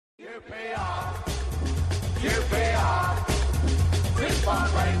QPR, QPR, Brisbane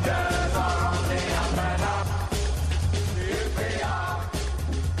Rangers are on the up and up. QPR,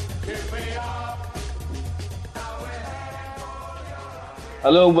 QPR.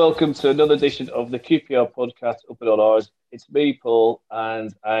 Hello and welcome to another edition of the QPR podcast, Up and On Ours. It's me, Paul,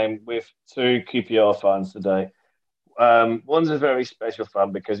 and I'm with two QPR fans today. One's a very special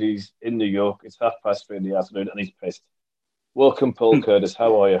fan because he's in New York. It's 3:30 in the afternoon and he's pissed. Welcome, Paul Curtis.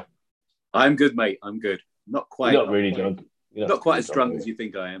 How are you? I'm good, mate. I'm good. Not quite. You're not really drunk. Not quite as drunk as you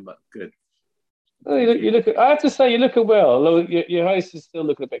think I am, but good. Oh, you look. I have to say, you're looking well. Although your house is still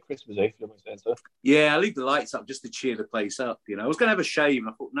looking a bit Christmassy, if you don't make sense. Huh? Yeah, I leave the lights up just to cheer the place up. You know, I was going to have a shave, and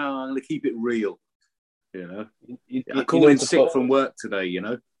I thought, no, I'm going to keep it real. You know, I called in sick from work today. You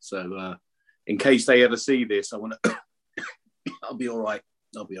know, so in case they ever see this, I want to. I'll be all right.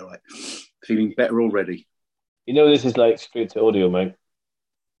 I'll be all right. Feeling better already. You know, this is like straight to audio, mate.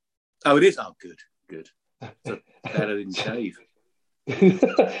 Oh, it is. Oh, good. So better than shave.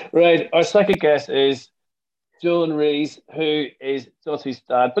 Right, our second guest is John Rees, who is Dottie's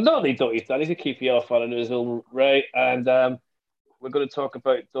dad, but not only Dottie's dad, he's a QPR fan in his own right, and we're going to talk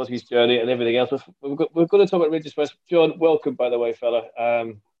about Dottie's journey and everything else. We're going to talk about Rangers first. John, welcome, by the way, fella.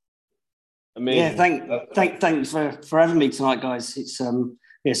 Amazing. Yeah, thanks for having me tonight, guys. It's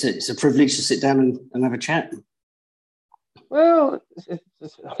a privilege to sit down and have a chat. Well,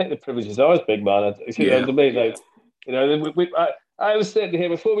 I think the privilege is ours, big man. To me, like, you know, I was sitting here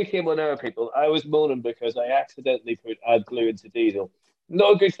before we came on air, people. I was moaning because I accidentally put add glue into diesel.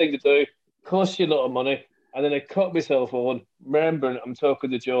 Not a good thing to do. Costs you a lot of money. And then I cut myself on, remembering I'm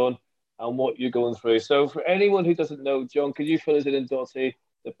talking to John and what you're going through. So for anyone who doesn't know, John, could you fill us in Dottie,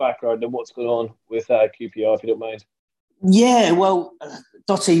 the background and what's going on with QPR, if you don't mind? Yeah, well,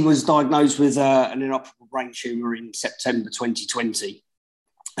 Dottie was diagnosed with an inoperable brain tumour in September 2020.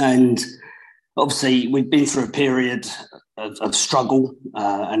 And obviously, we've been through a period of struggle,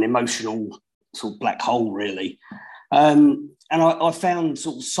 an emotional sort of black hole, really. And I found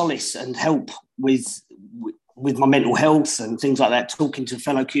sort of solace and help with my mental health and things like that, talking to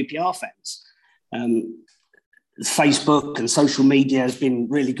fellow QPR fans. Facebook and social media has been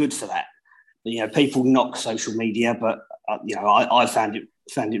really good for that. You know, people knock social media, but you know, I found it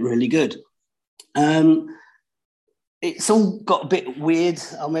really good. It's all got a bit weird.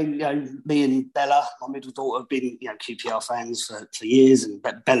 I mean, you know, me and Bella, my middle daughter, have been, you know, QPR fans for years, and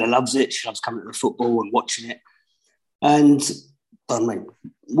Bella loves it. She loves coming to the football and watching it. And I mean,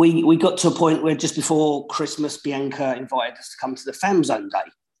 we got to a point where just before Christmas, Bianca invited us to come to the Fan Zone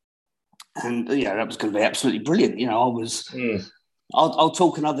Day, and you know, that was going to be absolutely brilliant. You know, I'll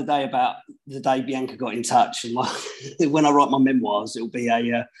talk another day about the day Bianca got in touch, and when I write my memoirs, it'll be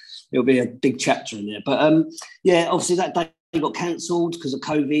a big chapter in there. But yeah, obviously that day got cancelled because of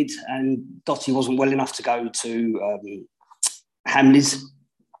COVID, and Dottie wasn't well enough to go to Hamleys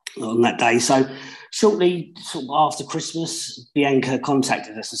on that day. So shortly sort of after Christmas, Bianca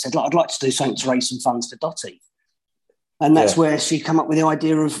contacted us and said, "Look, I'd like to do something to raise some funds for Dottie." And that's where she came up with the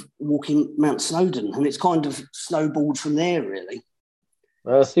idea of walking Mount Snowdon, and it's kind of snowballed from there, really.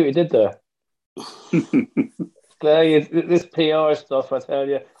 Well, I see what you did there. This PR stuff, I tell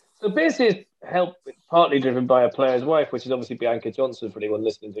you. So basically, it's partly driven by a player's wife, which is obviously Bianca Johnson, for anyone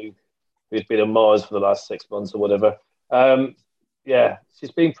listening who's been on Mars for the last 6 months or whatever. Yeah,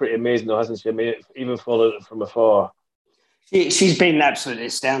 she's been pretty amazing, though, hasn't she? I mean, even followed it from afar. She's been absolutely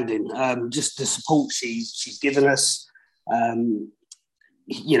astounding. Just the support she's given us.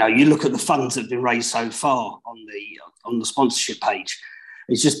 You know, you look at the funds that have been raised so far on the sponsorship page.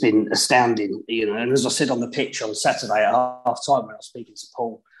 It's just been astounding, you know. And as I said on the pitch on Saturday at half time when I was speaking to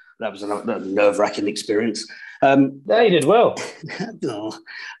Paul, that was a nerve-wracking experience. Yeah, you did well. I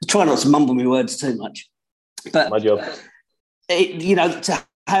try not to mumble my words too much. But my job. You know, to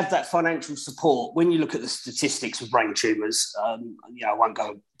have that financial support, when you look at the statistics of brain tumours, you know, I won't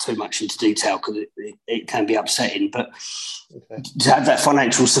go too much into detail because it can be upsetting, but to have that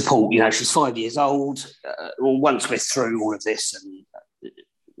financial support, you know, she's 5 years old. Once we're through all of this and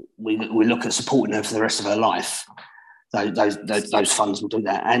we look at supporting her for the rest of her life, those funds will do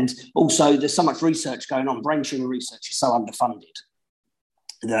that. And also, there's so much research going on. Brain tumour research is so underfunded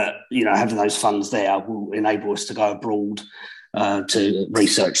that, you know, having those funds there will enable us to go abroad to a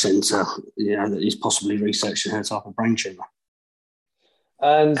research centre, you know, that is possibly researching her type of brain tumour.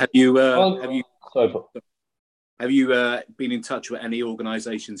 And have you been in touch with any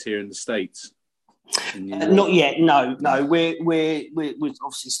organisations here in the States? Not yet. No. We're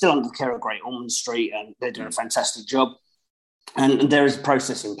obviously still under the care of Great Ormond Street, and they're doing a fantastic job. And there is a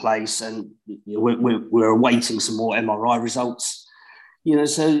process in place, and we're awaiting some more MRI results.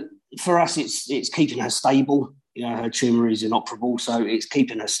 So for us, it's keeping her stable. Her tumour is inoperable, so it's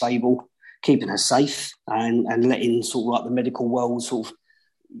keeping her stable, keeping her safe, and letting sort of like the medical world sort of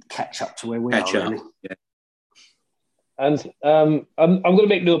catch up to where we are. Really. Yeah. And I'm going to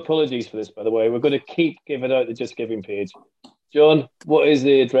make no apologies for this, by the way. We're going to keep giving out the Just Giving page. John, what is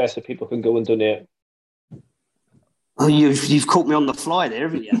the address that people can go and donate? Oh, you've caught me on the fly there,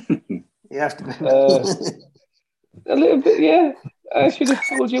 haven't you? You have to. A little bit, yeah. I should have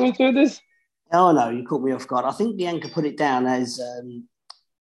told you I was doing this. Oh no, you caught me off guard. I think Bianca put it down as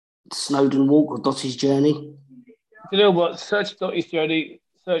Snowdon Walk or Dottie's Journey. You know what? Search Dottie's Journey,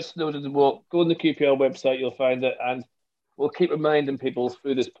 search Snowdon Walk, go on the QPR website, you'll find it, and we'll keep reminding people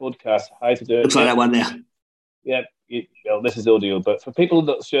through this podcast how to do it. Looks like that one there. Yeah, this is audio, but for people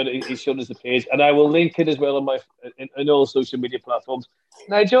that he's shown us the page, and I will link it as well on in all social media platforms.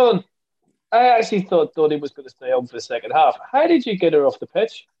 Now, John, I actually thought Donny was going to stay on for the second half. How did you get her off the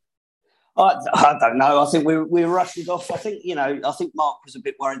pitch? I don't know. I think we rushed it off. I think Mark was a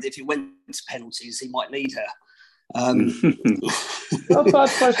bit worried that if it went to penalties, he might need her. Not bad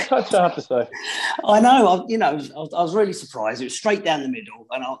first touch, I have to say. I know. I was really surprised. It was straight down the middle,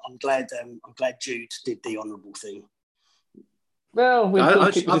 and I'm glad Jude did the honourable thing. Well, I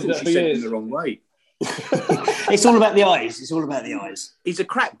thought she sent him the wrong way. It's all about the eyes. It's all about the eyes. He's a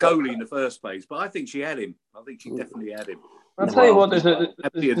crack goalie in the first place, but I think she had him. I think she definitely had him. I'll tell you what, there's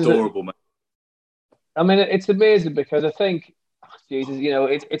adorable, man. I mean, it's amazing because I think, Jesus,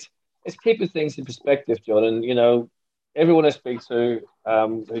 it's keeping things in perspective, John. And everyone I speak to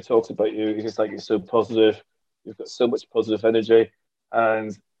who talks about you is just like, you're so positive. You've got so much positive energy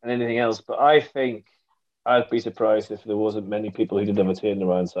and anything else. But I think I'd be surprised if there wasn't many people who didn't have a team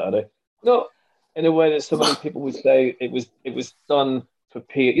around Saturday. Not in a way that so many people would say it was done for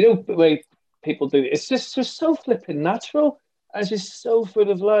peer. The way people do it. It's just so flipping natural and just so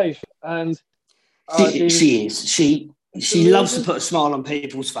full of life. And she is. She loves to put a smile on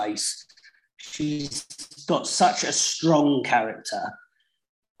people's face. She's got such a strong character.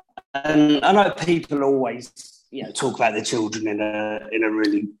 And I know people always, talk about their children in a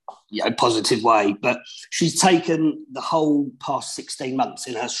really, positive way, but she's taken the whole past 16 months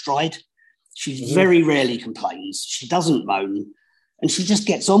in her stride. She very rarely complains. She doesn't moan, and she just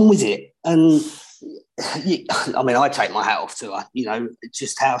gets on with it. And I take my hat off to her.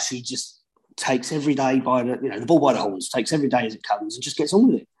 Just how she just takes every day by the ball by the horns, takes every day as it comes, and just gets on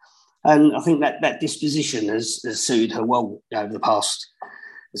with it. And I think that disposition has suited her well over the past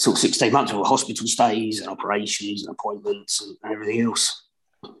sort of 16 months of hospital stays and operations and appointments and everything else.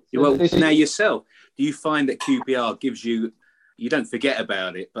 Well, now yourself, do you find that QPR gives you don't forget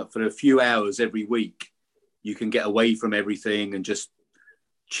about it, but for a few hours every week, you can get away from everything and just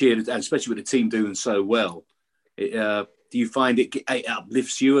cheer, and especially with the team doing so well. Do you find it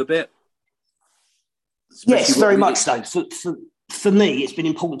uplifts you a bit? Yes, very much so. For me, it's been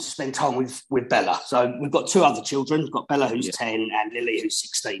important to spend time with Bella. So we've got two other children. We've got Bella, who's 10, and Lily, who's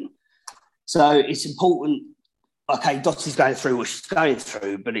 16. So it's important. Okay, Dottie's going through what she's going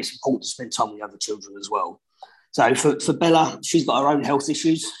through, but it's important to spend time with the other children as well. So for Bella, she's got her own health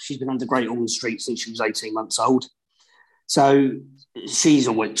issues. She's been under Great Ormond Street since she was 18 months old. So she's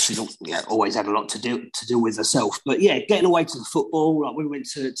always had a lot to deal with herself. But getting away to the football, like we went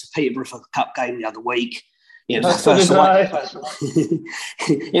to Peterborough for the cup game the other week. It was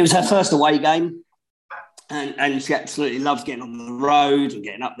her first away game, and she absolutely loved getting on the road and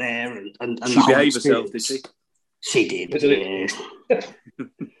getting up there. And she behaved herself, did she? She did. Yeah.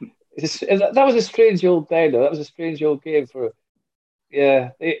 That was a strange old day, though. That was a strange old game for.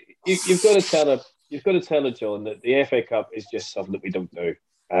 Yeah, you've got to tell her. You've got to tell her, John, that the FA Cup is just something that we don't do,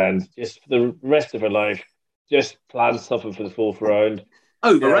 and just for the rest of her life, just plan something for the fourth round.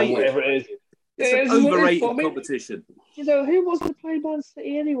 Overrated, whatever it is. It's an overrated competition. Who wants to play Man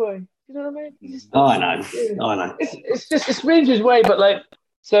City anyway? You know what I mean? I know. It's just it's Rangers' way, but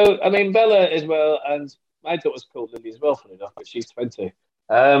Bella as well, and my daughter's called Lily as well, funny enough, but she's 20.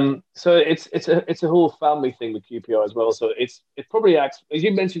 So it's a whole family thing with QPR as well. So it probably acts, as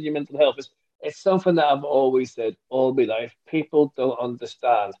you mentioned, your mental health. It's something that I've always said all my life. People don't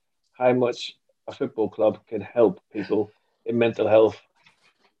understand how much a football club can help people in mental health.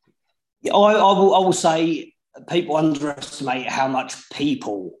 I will say people underestimate how much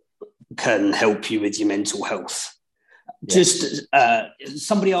people can help you with your mental health. Yeah. Just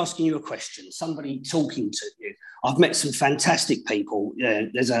somebody asking you a question, somebody talking to you. I've met some fantastic people.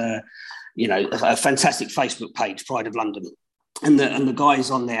 There's a fantastic Facebook page, Pride of London, and the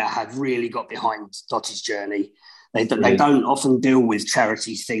guys on there have really got behind Dottie's journey. They don't often deal with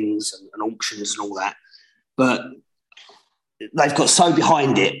charity things and auctions and all that, but they've got so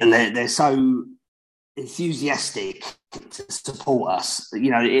behind it, and they're so enthusiastic to support us.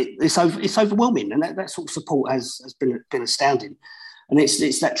 You know, it's overwhelming, and that sort of support has been astounding. And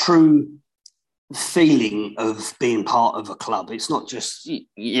it's that true feeling of being part of a club. It's not just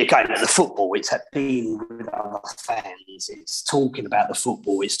you're going to the football, it's being with other fans, it's talking about the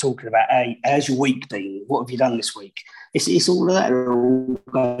football, it's talking about, hey, how's your week been, what have you done this week. It's all of that, it all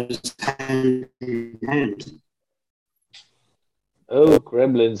goes hand in hand. Oh,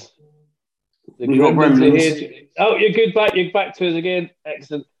 Gremlins. The Gremlins are here. Oh, you're good. You're back to us again.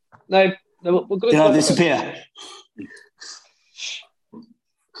 Excellent. No, we're going to disappear.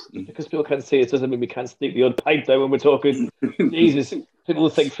 Because people can't see it doesn't mean we can't sneak the odd pipe down when we're talking. Jesus, people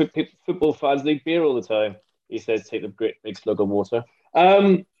think football fans need beer all the time. He says, take the great big slug of water.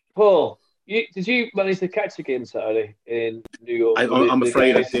 Paul, did you manage to catch a game Saturday in New York? I'm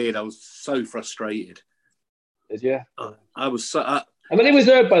afraid I did. I was so frustrated. Did you? I was so... How many was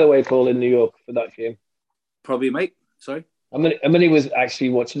there, by the way, Paul, in New York for that game? Probably, mate. Sorry? How many was actually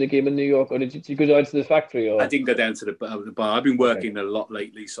watching the game in New York, or did you go down to the factory? Or? I didn't go down to the bar. I've been working a lot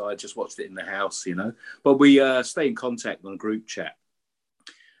lately, so I just watched it in the house, you know. But we stay in contact on a group chat,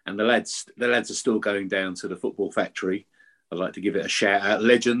 and the lads are still going down to the football factory. I'd like to give it a shout out.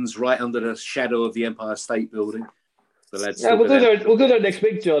 Legends, right under the shadow of the Empire State Building. The lads. Yeah, we'll go there next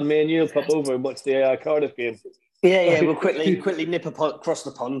week, John. Me and you'll pop over and watch the Cardiff game. Yeah, we'll quickly nip across the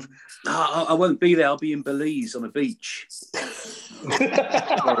pond. I won't be there. I'll be in Belize on a beach. What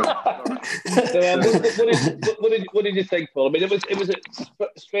did you think, Paul? I mean, it was a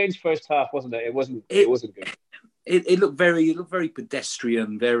strange first half, wasn't it? It wasn't good. It looked very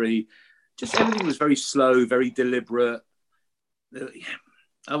pedestrian. Everything was very slow, very deliberate.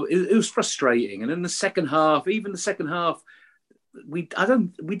 It was frustrating. And then the second half, we didn't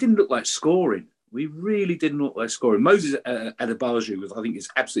look like scoring. We really didn't look like scoring. Moses Adebayo I think is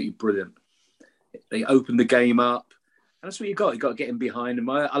absolutely brilliant. They opened the game up, and that's what you got. You got to get him behind him.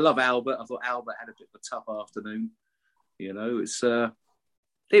 I love Albert. I thought Albert had a bit of a tough afternoon. You know,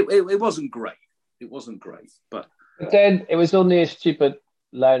 it wasn't great. It wasn't great, but then it was only a stupid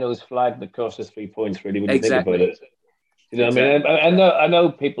Lionel's flag that cost us 3 points. Really, when you think about it. You know, exactly. I mean, I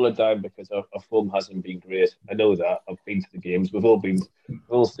know people are down because our form hasn't been great. I know that. I've been to the games. We've all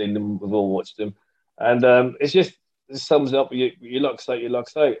seen them. We've all watched them, and it sums up. You locks out,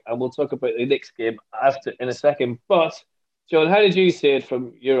 and we'll talk about the next game in a second. But John, how did you see it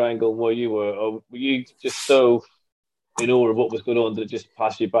from your angle, where you were, or were you just so in awe of what was going on that it just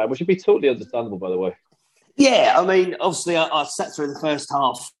passed you by? Which would be totally understandable, by the way. Yeah, I mean, obviously, I sat through the first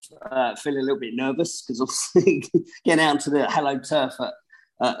half feeling a little bit nervous because obviously getting out to the Hello Turf at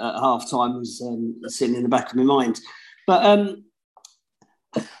half time was sitting in the back of my mind. But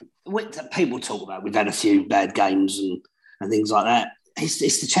people talk about we've had a few bad games and things like that.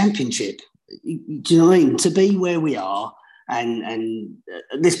 It's the Championship. Do you know what I mean? To be where we are and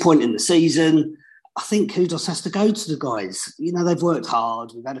at this point in the season, I think kudos has to go to the guys. You know, they've worked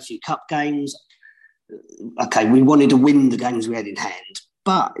hard. We've had a few cup games. Okay, we wanted to win the games we had in hand,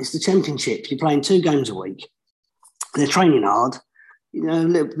 but it's the Championship. You're playing 2 games a week. They're training hard. You know, a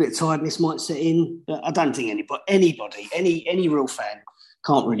little bit of tiredness might set in, but I don't think anybody, any real fan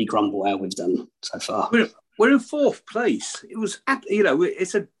can't really grumble how we've done so far. We're in 4th place. It was, you know,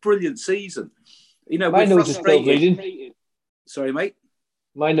 it's a brilliant season. You know, my nose is still bleeding. Sorry, mate.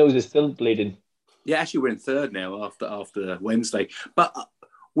 My nose is still bleeding. Yeah, actually, we're in 3rd now after Wednesday, but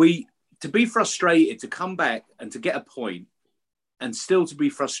to be frustrated, to come back and to get a point and still to be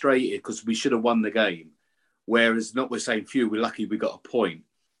frustrated because we should have won the game. Whereas not we're saying, phew, we're lucky we got a point.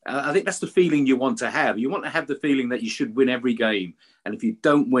 I think that's the feeling you want to have. You want to have the feeling that you should win every game. And if you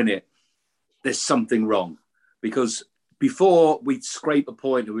don't win it, there's something wrong. Because before we'd scrape a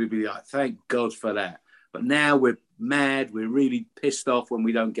point and we'd be like, thank God for that. But now we're mad. We're really pissed off when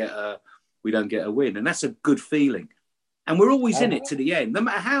we don't get a win. And that's a good feeling. And we're always in it to the end. No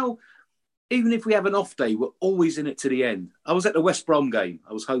matter how... Even if we have an off day, we're always in it to the end. I was at the West Brom game.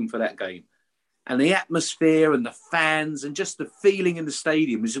 I was home for that game. And the atmosphere and the fans and just the feeling in the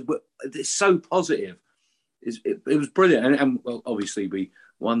stadium it's so positive. It was brilliant. And well, obviously, we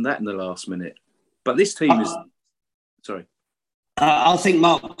won that in the last minute. But this team is... Sorry. I think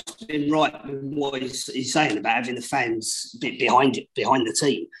Mark's been right with what he's saying about having the fans behind the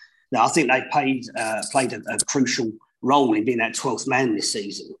team. Now, I think they played a crucial role in being that 12th man this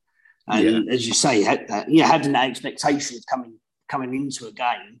season. And as you say, having that expectation of coming into a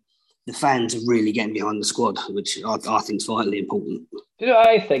game, the fans are really getting behind the squad, which I think is vitally important. Do you know what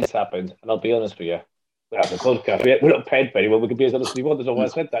I think's happened? And I'll be honest with you. That's the podcast. We're not paid very well. We can be as honest as we want. There's no one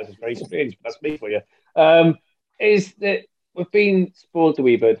said that. It's very strange, but that's me for you. Is that we've been spoiled a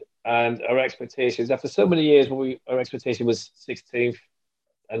wee bit, and our expectations after so many years, our expectation was 16th,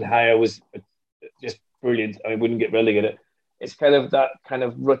 and higher was just brilliant. I mean, wouldn't get relegated. It's kind of that kind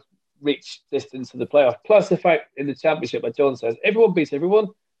of reach distance to the playoff. Plus the fact in the championship, like John says, everyone beats everyone.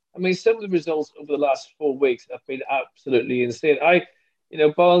 I mean, some of the results over the last 4 weeks have been absolutely insane.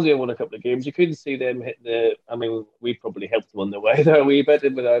 Barnsley won a couple of games. You couldn't see them hitting the. I mean, we probably helped them on the way there a wee bit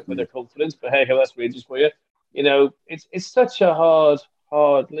with their confidence. But hey, that's Rangers for you. It's such a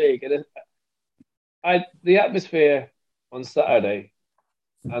hard league, and the atmosphere on Saturday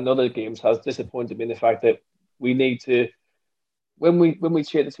and other games has disappointed me in the fact that we need to. When we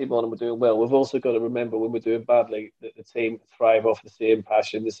cheer the team on and we're doing well, we've also got to remember when we're doing badly that the team thrive off the same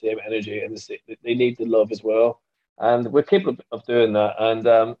passion, the same energy, and they need the love as well. And we're capable of doing that.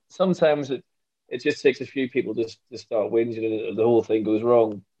 And sometimes it just takes a few people to start whinging and the whole thing goes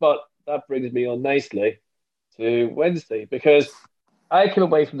wrong. But that brings me on nicely to Wednesday, because I came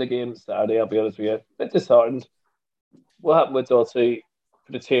away from the game Saturday, I'll be honest with you, a bit disheartened. What happened with Doughty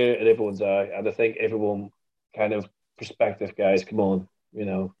put a tear in everyone's eye, and I think everyone kind of perspective, guys, come on,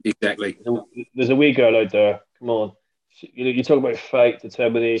 Exactly. There's a wee girl out there, come on. You talk about fight,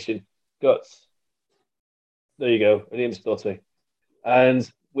 determination, guts. There you go. Her name's Doughty.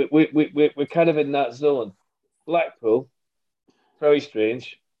 And we're kind of in that zone. Blackpool, very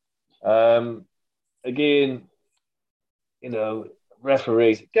strange. Again,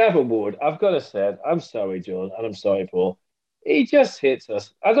 referees. Gavin Ward, I've got to say, I'm sorry, John, and I'm sorry, Paul. He just hits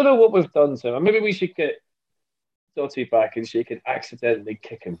us. I don't know what we've done to him. Maybe we should get Doughty back and she can accidentally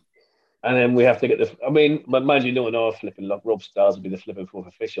kick him. And then we have to get mind you, no one our flipping Rob Stars would be the flipping fourth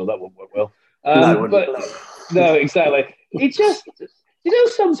official. That wouldn't work well. No, exactly. It just,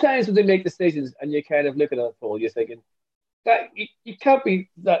 sometimes when they make decisions and you kind of look at it, Paul, you're thinking that you can't be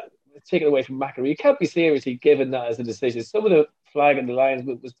that taken away from Macquarie. You can't be seriously given that as a decision. Some of the flagging the Lions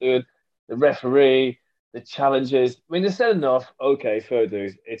was doing, the referee, the challenges. I mean, they're sending off. Okay, fair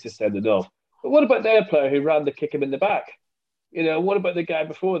dues. It's a sending off. But what about their player who ran to kick him in the back? What about the guy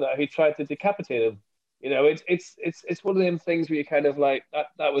before that who tried to decapitate him? It's one of them things where you kind of like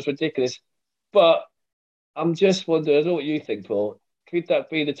that was ridiculous. But I'm just wondering, I don't know what you think, Paul. Could that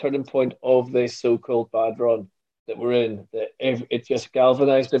be the turning point of this so-called bad run that we're in? That it just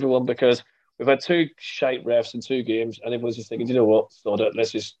galvanised everyone, because we've had two shite refs in 2 games, and everyone's just thinking, you know what, sod it,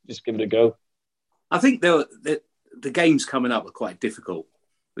 let's just give it a go. I think the games coming up are quite difficult.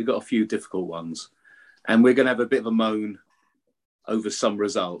 We've got a few difficult ones, and we're going to have a bit of a moan over some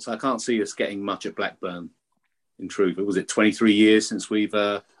results. I can't see us getting much at Blackburn, in truth. Was it 23 years since we've...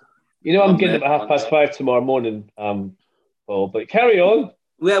 I'm getting up at 5:30 tomorrow morning, Paul, but carry on.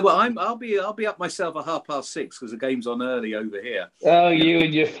 Yeah, well, I'll be up myself at 6:30 because the game's on early over here. Oh, you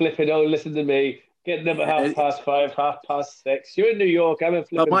and your flipping, listen to me. Getting up at 5:30, 6:30. You're in New York, I'm in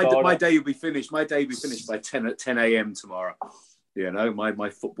flipping my day will be finished. My day will be finished by 10 a.m. tomorrow. My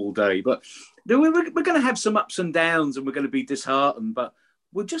football day. But we're going to have some ups and downs, and we're going to be disheartened. But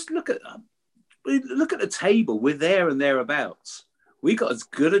we'll just look at the table. We're there and thereabouts. We got as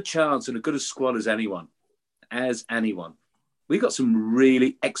good a chance and as good a squad as anyone. We got some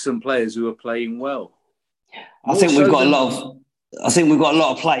really excellent players who are playing well. I think we've got a lot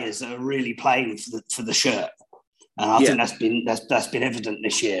of players that are really playing for the shirt. And I think that's been evident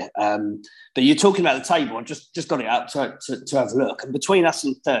this year. But you're talking about the table. I just got it up to have a look. And between us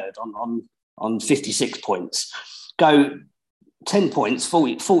and third on 56 points, go 10 points,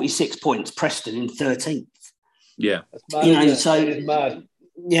 46 points, Preston in 13th. Yeah. That's mad, it's mad.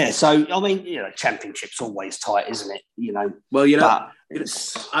 Yeah, so, I mean, Championship's always tight, isn't it? Well,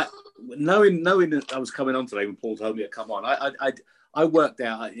 knowing that I was coming on today when Paul told me to come on, I worked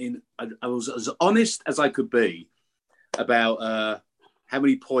out, I was as honest as I could be about how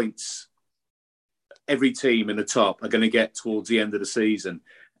many points every team in the top are going to get towards the end of the season.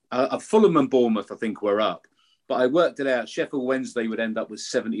 Fulham and Bournemouth, I think, were up. But I worked it out. Sheffield Wednesday would end up with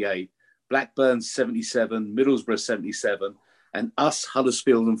 78. Blackburn 77, Middlesbrough 77, and us,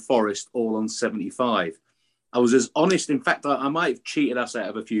 Huddersfield and Forest all on 75. I was as honest. In fact, I might have cheated us out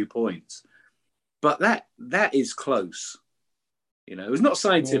of a few points. But that is close. It's not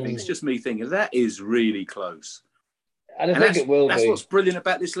scientific. It's just me thinking that is really close. And I think it will be. That's what's brilliant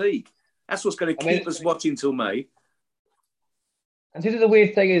about this league. That's what's going to keep us watching till May. And the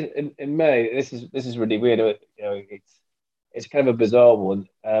weird thing is, in May, this is really weird. It's kind of a bizarre one.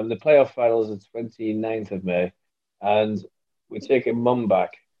 The playoff final is the 29th of May, and we're taking Mum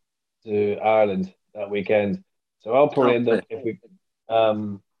back to Ireland that weekend. So I'll probably end up, if we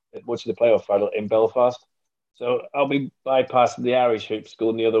watching the playoff final in Belfast. So I'll be bypassing the Irish hoops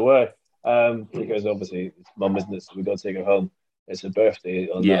going the other way. because obviously it's mum, isn't it? So we've got to take her home. It's her birthday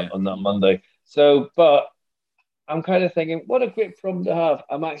on that Monday. So, but I'm kind of thinking, what a great problem to have.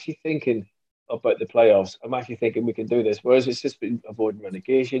 I'm actually thinking about the playoffs. I'm actually thinking we can do this. Whereas it's just been avoiding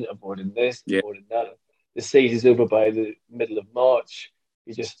relegation, avoiding this, avoiding that. The season's over by the middle of March.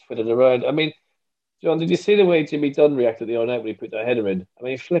 You just fiddling around. I mean, John, did you see the way Jimmy Dunn reacted the other night when he put that header in? I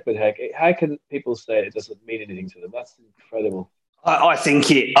mean, flipping heck. How can people say it doesn't mean anything to them? That's incredible. I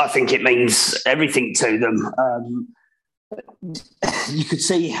think it means everything to them. You could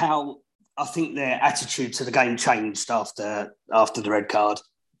see how I think their attitude to the game changed after the red card.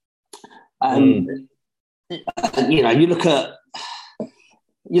 You know, you look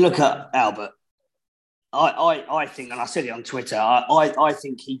at Albert. I think, and I said it on Twitter, I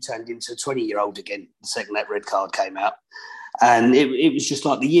think he turned into a 20-year-old again the second that red card came out. And it was just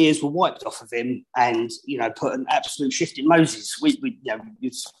like the years were wiped off of him and, you know, put an absolute shift in Moses. We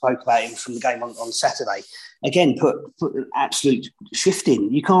spoke about him from the game on Saturday. Again, put an absolute shift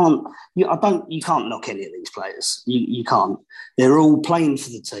in. You can't knock any of these players. You can't. They're all playing for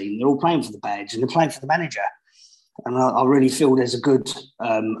the team. They're all playing for the badge and they're playing for the manager. And I really feel there's a good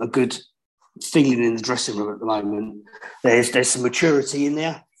feeling in the dressing room at the moment. There's some maturity in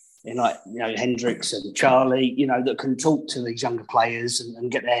there. In like, you know, Hendricks and Charlie, you know, that can talk to these younger players and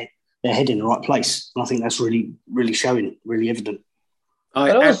get their head in the right place. And I think that's really, really showing, really evident.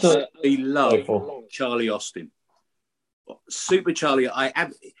 I absolutely love Charlie Austin. Super Charlie.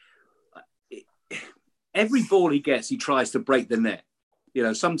 Every ball he gets, he tries to break the net. You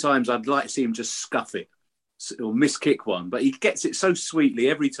know, sometimes I'd like to see him just scuff it or miss kick one, but he gets it so sweetly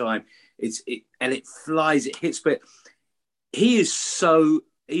every time. And it flies, it hits. But he is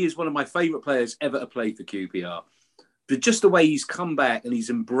one of my favourite players ever to play for QPR. But just the way he's come back and he's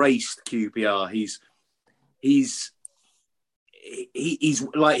embraced QPR, he's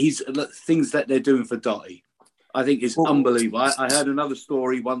like things that they're doing for Dotty, I think is unbelievable. I heard another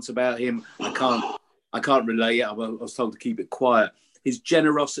story once about him. I can't relay it. I was told to keep it quiet. His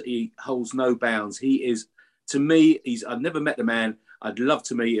generosity holds no bounds. He is, to me, I've never met the man. I'd love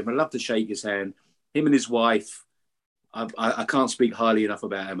to meet him. I'd love to shake his hand. Him and his wife. I can't speak highly enough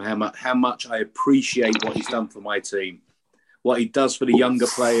about him, how much I appreciate what he's done for my team, what he does for the younger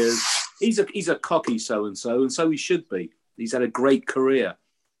players. He's a cocky so-and-so, and so he should be. He's had a great career,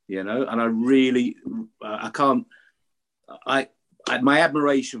 you know, and I really, my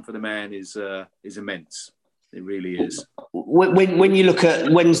admiration for the man is immense. It really is. When you look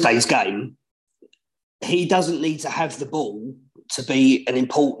at Wednesday's game, he doesn't need to have the ball to be an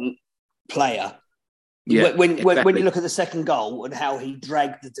important player. Yeah, when you look at the second goal and how he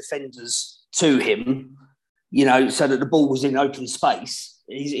dragged the defenders to him, you know, so that the ball was in open space,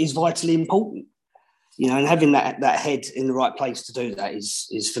 is vitally important. You know, and having that head in the right place to do that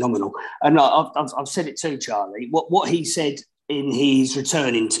is phenomenal. And I've said it too, Charlie. What he said in his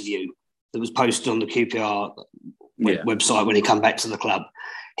return interview that was posted on the QPR website when he came back to the club,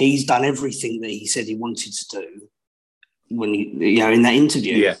 he's done everything that he said he wanted to do. When in that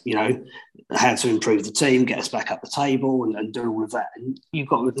interview, you know, how to improve the team, get us back up the table, and do all of that, and you've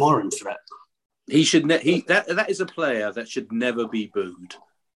got to admire him for that. He should. That is a player that should never be booed.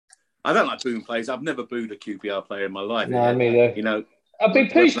 I don't like booing players. I've never booed a QPR player in my life. No, I mean, you know, I've been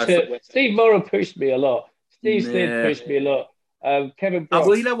pushed to. Steve Morrow pushed me a lot. Steve Smith pushed me a lot. Kevin Brock.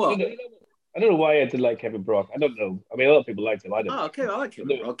 Well, you know what? I don't know why I did like Kevin Brock. I don't know. I mean, a lot of people liked him. I don't. Oh, okay, I like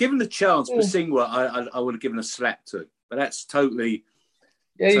him. Given the chance, Basingwa, I would have given a slap to. But that's totally.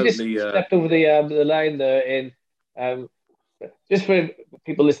 Yeah, you just stepped over the line there. Just for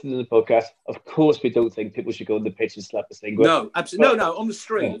people listening to the podcast, of course, we don't think people should go on the pitch and slap Basingwa. No, absolutely. No, on the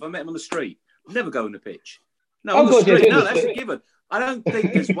street. If I met him on the street, I'd never go on the pitch. No, on the street. No, that's a given. I don't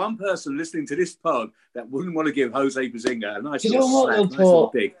think there's one person listening to this pod that wouldn't want to give Jose Basingwa a nice little slap, nice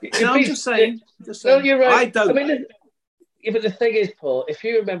little dig. You know, I'm just saying. No, you're right. I don't. I mean, but the thing is, Paul, if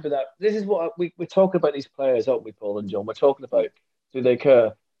you remember that, this is what we're talking about these players, aren't we, Paul and John? We're talking about, do they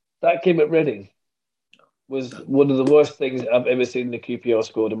care? That game at Reading was one of the worst things I've ever seen in the QPR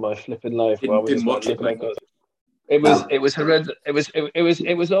squad in my flipping life. It was horrendous.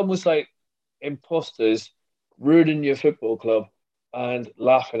 It was almost like imposters ruining your football club and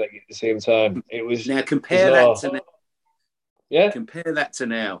laughing at you at the same time. It was now compare bizarre. That to now. Yeah, compare that to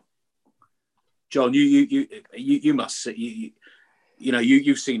now. John, you must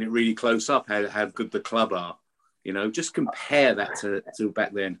you've seen it really close up how good the club are. You know, just compare that to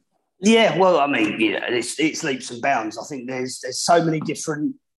back then. Yeah, well, I mean, it's leaps and bounds. I think there's so many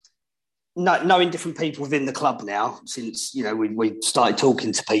different, knowing different people within the club now since we started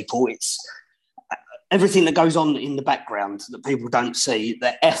talking to people. everything that goes on in the background that people don't see,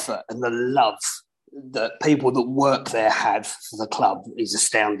 the effort and the love that people that work there have for the club is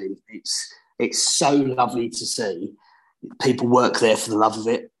astounding. It's so lovely to see people work there for the love of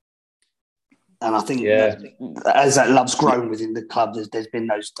it. And I think that as that love's grown within the club, there's been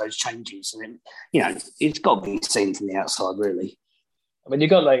those changes. And, it's got to be seen from the outside, really. I mean, you've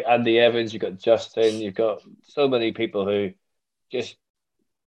got like Andy Evans, you've got Justin, you've got so many people who just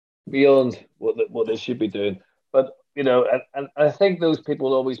beyond what they should be doing. But, and I think those people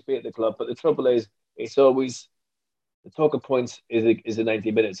will always be at the club. But the trouble is, it's always the talking points is the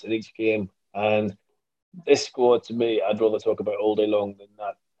 90 minutes in each game. And this squad, to me, I'd rather talk about all day long than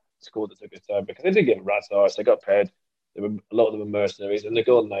that squad that took his time, because they didn't get a rat's arse. They got paid. A lot of them are mercenaries, and they're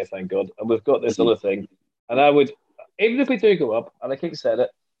gone now, thank God. And we've got this other thing. And I would, even if we do go up, and I keep saying it,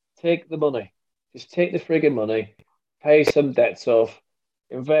 take the money. Just take the frigging money, pay some debts off,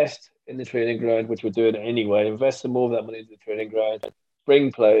 invest in the training ground, which we're doing anyway, invest some more of that money into the training ground,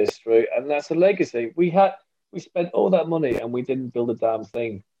 bring players through, and that's a legacy. We spent all that money and we didn't build a damn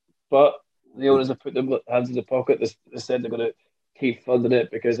thing. But the owners have put their hands in the pocket. They said they're going to keep funding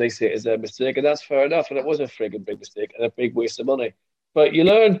it because they see it as a mistake, and that's fair enough. And it was a frigging big mistake and a big waste of money. But you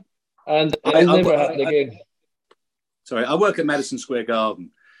learn, and it'll never happen again. Sorry, I work at Madison Square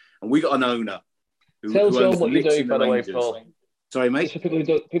Garden, and we got an owner. Tell John what you do, by the way, Paul. Sorry, mate. Just for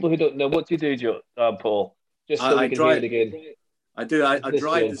people who don't know, what do you do, Paul? Just so we can hear it again. I do. I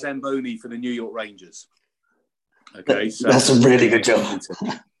drive the Zamboni for the New York Rangers. Okay, so that's a really good job.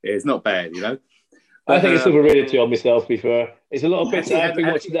 It's not bad, I think it's overrated to myself. Before there's a lot of bits I've been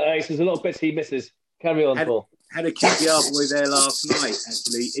watching the ice. There's a lot of bits he misses. Carry on, Paul. Had a QPR boy there last night.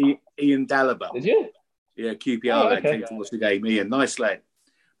 Actually, Ian Dalaba. Did you? Yeah, QPR lad came to watch the game. Ian, nice lad.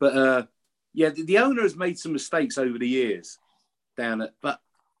 But the owner has made some mistakes over the years but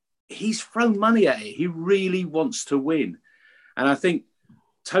he's thrown money at it. He really wants to win, and I think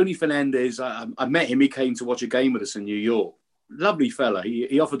Tony Fernandez. I met him. He came to watch a game with us in New York. Lovely fella.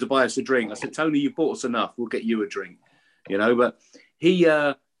 He offered to buy us a drink. I said, Tony, you bought us enough. We'll get you a drink. But he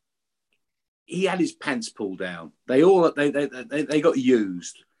had his pants pulled down. They got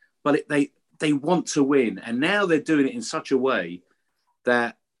used, but they want to win, and now they're doing it in such a way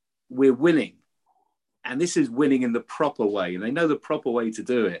that we're winning, and this is winning in the proper way, and they know the proper way to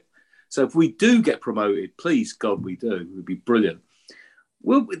do it. So if we do get promoted, please God, we do. It would be brilliant.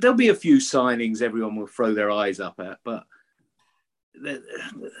 There'll be a few signings everyone will throw their eyes up at, but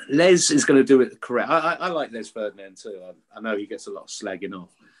Les is going to do it correct. I like Les Ferdinand too. I know he gets a lot of slagging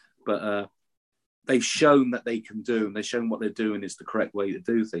off, but they've shown that they can do, and they've shown what they're doing is the correct way to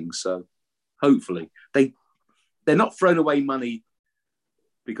do things. So hopefully they're not throwing away money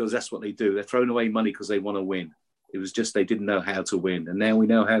because that's what they do. They're throwing away money because they want to win. It was just they didn't know how to win, and now we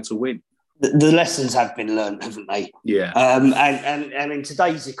know how to win. The lessons have been learned, haven't they? Yeah. And in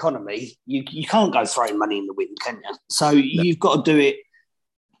today's economy, you can't go throwing money in the wind, can you? So you've got to do it.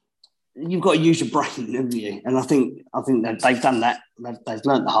 You've got to use your brain, haven't you? And I think that they've done that. They've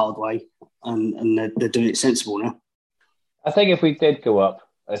learned the hard way, and they're doing it sensible now. I think if we did go up,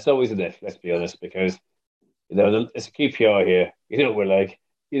 it's always an if. Let's be honest, because it's a QPR here. We're like,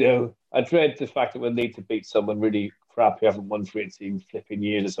 I dread the fact that we'll need to beat someone really crap who haven't won for 18 flipping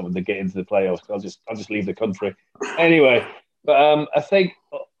years or something to get into the playoffs. I'll just leave the country anyway. But I think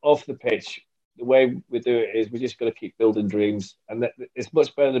off the pitch, the way we do it is we just got to keep building dreams, and it's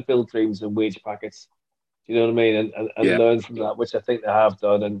much better to build dreams than wage packets. Do you know what I mean? And learn from that, which I think they have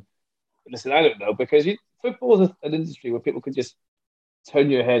done. And listen, I don't know, because football is an industry where people can just turn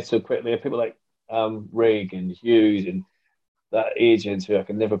your head so quickly. People like Rig and Hughes and that agent who I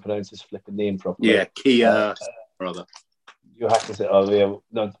can never pronounce his flipping name properly. Yeah, Kia. Brother. You Hackinson.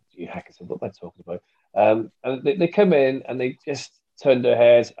 Not you Hackinson. What am I talking about? And they come in and they just turn their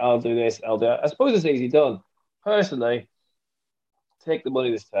heads. I'll do this. I'll do that. I suppose it's easy done. Personally, take the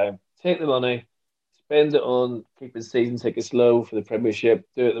money this time. Take the money, spend it on keeping season tickets low for the Premiership.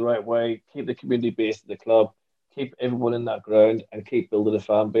 Do it the right way. Keep the community based at the club. Keep everyone in that ground and keep building a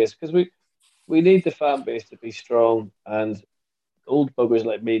fan base, because we need the fan base to be strong, and old buggers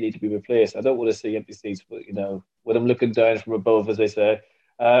like me need to be replaced. I don't want to see empty seats, but when I'm looking down from above, as they say,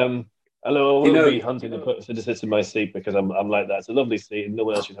 hello, I will be hunting the person to sit in my seat because I'm like that. It's a lovely seat and no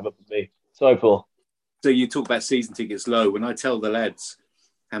one else should have it with me. Sorry, Paul. So you talk about season tickets low. When I tell the lads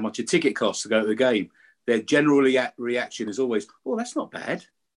how much a ticket costs to go to the game, their general reaction is always, "Oh, that's not bad,"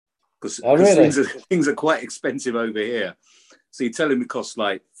 because things are quite expensive over here. So you tell them it costs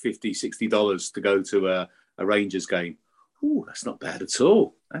like $50, $60 to go to a Rangers game. Oh, that's not bad at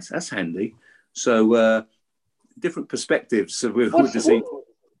all. That's handy. So different perspectives with the seat.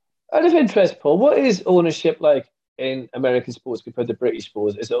 Out of interest, Paul, what is ownership like in American sports compared to British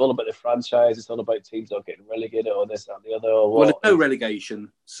sports? Is it all about the franchise? It's all about teams not getting relegated or this, that, and the other? Or Well, what? there's no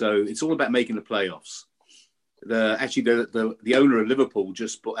relegation, so it's all about making the playoffs. The owner of Liverpool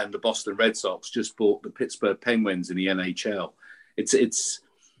just bought, and the Boston Red Sox just bought the Pittsburgh Penguins in the NHL. It's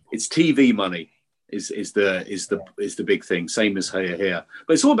TV money is the big thing, same as here.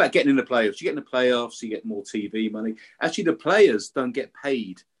 But it's all about getting in the playoffs. You get in the playoffs, you get more TV money. Actually, the players don't get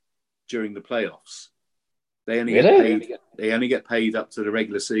paid during the playoffs. They only get paid up to the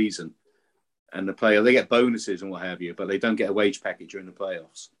regular season, and they get bonuses and what have you, but they don't get a wage packet during the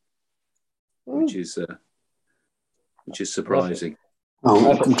playoffs, which is surprising.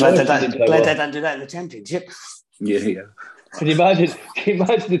 Oh, I'm glad they don't do that in the Championship. Yeah. Can you imagine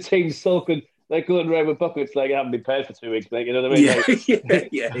the team sulking, like going around with buckets like I haven't been paid for 2 weeks, mate? You know what I mean?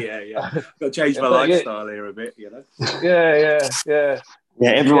 Yeah. Got to change my lifestyle here a bit, you know? Yeah.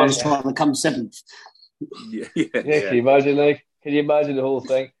 Yeah, everyone's trying to come seventh. Yeah. Can you imagine, the whole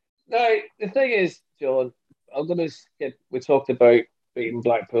thing? Now, the thing is, John, I'm going to skip. We talked about beating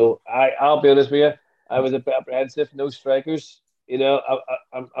Blackpool. I'll be honest with you. I was a bit apprehensive. No strikers. You know,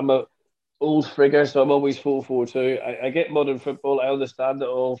 I'm a old figure, so I'm always 4-4-2. I get modern football. I understand it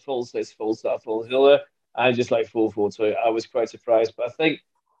all. False this, false that, false the other. I just like 4-4-2. I was quite surprised, but I think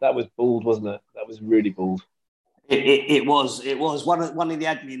that was bold, wasn't it? That was really bold. It was one of the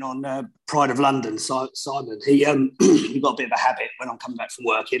admin on Pride of London, Simon. He got a bit of a habit when I'm coming back from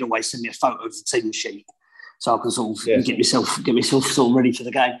work. He'd always send me a photo of the team sheet so I can sort of get myself sort of ready for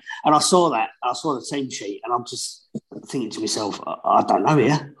the game. And I saw the team sheet, and I'm just thinking to myself, I don't know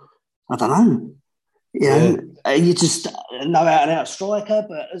here. I don't know. You know, you just no out-and-out striker,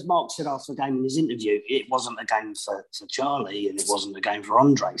 but as Mark said after the game in his interview, it wasn't a game for Charlie, and it wasn't a game for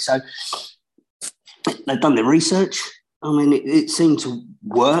Andre. So they've done their research. I mean, it seemed to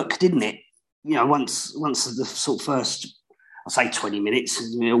work, didn't it? You know, once the sort of first, I'll say 20 minutes,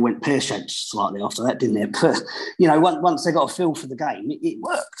 it all went pear-shaped slightly after that, didn't it? But, you know, once they got a feel for the game, it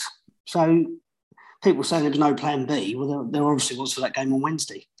worked. So people saying there was no plan B, well, there obviously was for that game on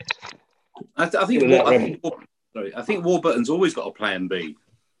Wednesday. I think Warburton's always got a plan B.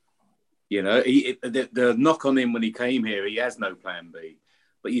 You know, the knock on him when he came here, he has no plan B.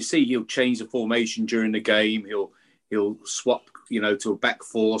 But you see, he'll change the formation during the game. He'll swap, you know, to a back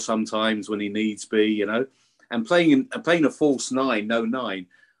four sometimes when he needs be, you know. And playing a false 9, no 9.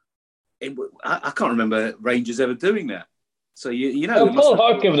 I can't remember Rangers ever doing that. So you know, Paul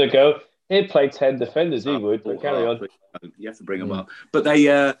Hart give it a go. He'd play 10 defenders. He would. But carry on. You have to bring them up. But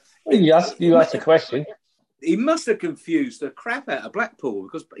they. You asked a question. He must have confused the crap out of Blackpool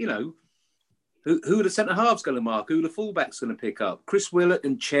because, you know, who are the centre halves going to mark? Who are the fullbacks going to pick up? Chris Willett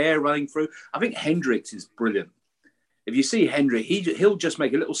and Chair running through. I think Hendricks is brilliant. If you see Hendricks, he'll just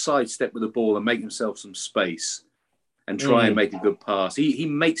make a little sidestep with the ball and make himself some space and try and make a good pass. He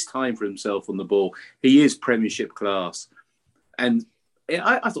makes time for himself on the ball. He is Premiership class. And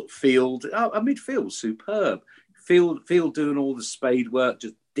I thought our midfield was superb. Field doing all the spade work,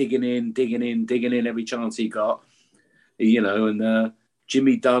 just digging in every chance he got. You know, and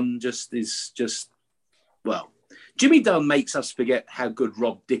Jimmy Dunn Jimmy Dunn makes us forget how good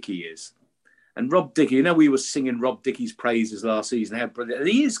Rob Dickie is. And Rob Dickie, you know, we were singing Rob Dickie's praises last season. How brilliant. And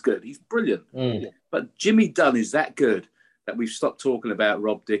he is good. He's brilliant. But Jimmy Dunn is that good that we've stopped talking about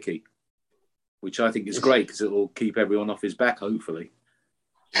Rob Dickie, which I think is great because it will keep everyone off his back, hopefully.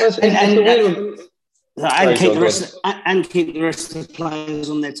 And keep the rest of the players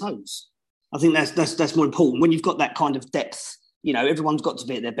on their toes. I think that's more important. When you've got that kind of depth, you know, everyone's got to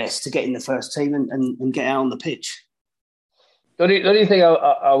be at their best to get in the first team and get out on the pitch. The only thing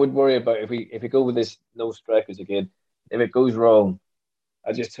I would worry about if we go with this no strikers again, if it goes wrong,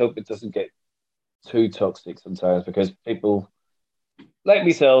 I just hope it doesn't get too toxic sometimes because people like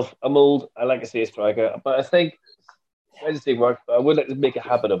myself, I'm old, I like to see a striker, but I think Wednesday worked, but I would like to make a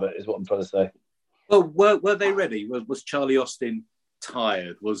habit of it, is what I'm trying to say. Well, were they ready? Was Charlie Austin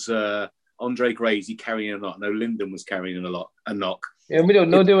tired? Was Andre Gracie carrying a knock? No, Linden was carrying a knock. Yeah, we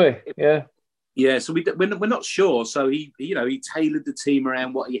don't know, do we? Yeah. Yeah, so we're not sure. So he tailored the team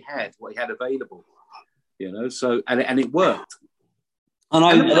around what he had available. You know, so and it worked.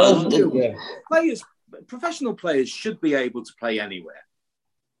 Professional players should be able to play anywhere.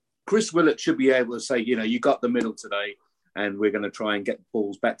 Chris Willett should be able to say, you know, you got the middle today, and we're going to try and get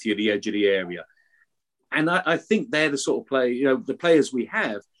balls back to you, the edge of the area. And I think they're the sort of player, you know, the players we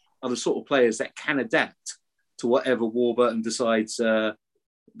have are the sort of players that can adapt to whatever Warburton decides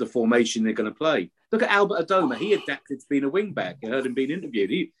the formation they're going to play. Look at Albert Adoma. He adapted to being a wing back. I heard him being interviewed.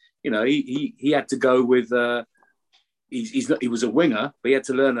 He had to go with he was a winger, but he had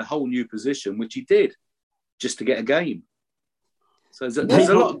to learn a whole new position, which he did, just to get a game. So there's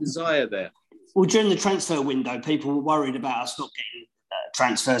a lot of desire there. Well, during the transfer window, people were worried about us not getting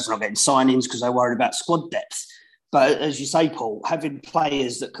transfers, not getting signings, because they were worried about squad depth. But as you say, Paul, having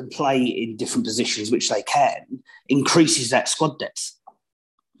players that can play in different positions, which they can, increases that squad depth.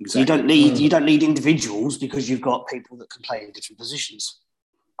 Exactly. You don't need individuals, because you've got people that can play in different positions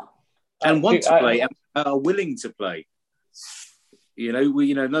and want to play and are willing to play.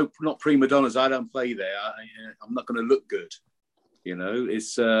 No, not prima donnas. I don't play there. I'm not going to look good.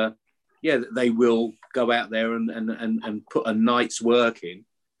 It's they will go out there and put a night's work in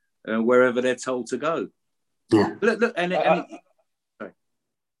wherever they're told to go. Yeah. Look, sorry.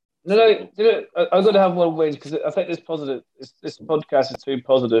 No, I'm going to have one win, because I think this podcast is too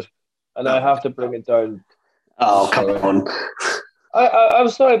positive, and I have to bring it down. Oh, come on. I'm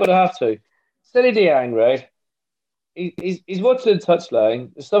sorry, but I have to. Seny Dieng, right? He's watching the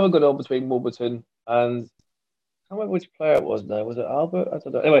touchline. There's something going on between Warburton and I can't remember which player it was now. Was it Albert? I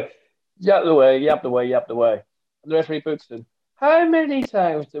don't know. Anyway, yapped away. And the referee books him. How many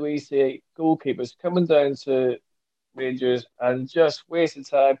times do we see goalkeepers coming down to Rangers and just wasting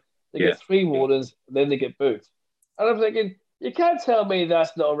time? They get 3 warnings, and then they get booked. And I'm thinking, you can't tell me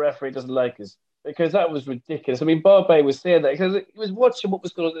that's not a referee doesn't like us, because that was ridiculous. I mean, Barbet was saying that because he was watching what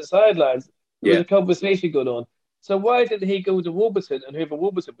was going on the sidelines. There was a conversation going on. So why didn't he go to Warburton and whoever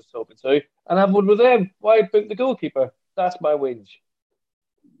Warburton was talking to and have one with them? Why book the goalkeeper? That's my whinge.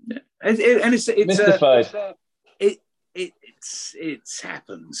 It's mystified. It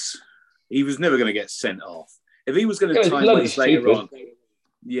happens. He was never going to get sent off. If he was going to time waste later on,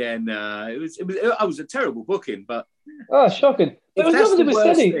 it was a terrible booking. But shocking! But it was nothing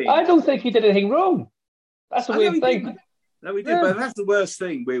with Seny. I don't think he did anything wrong. That's a weird thing. No, we did, but that's the worst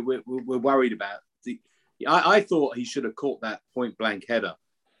thing we're worried about. I thought he should have caught that point blank header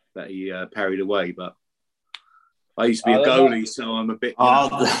that he parried away, but I used to be a goalie, so I'm a bit.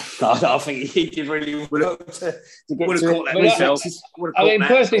 I think he did really well to get would have caught that myself.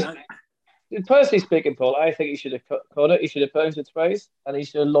 Personally speaking, Paul, I think he should have caught it. He should have posed it twice, and he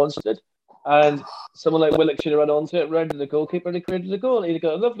should have launched it. And someone like Willock should have run onto it, rounded the goalkeeper, and he created the goal. He'd have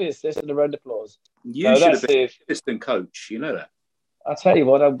got a lovely assist and a round of applause. You should have been assistant coach. You know that. I tell you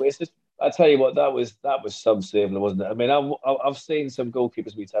what, that was some saving, wasn't it? I mean, I've seen some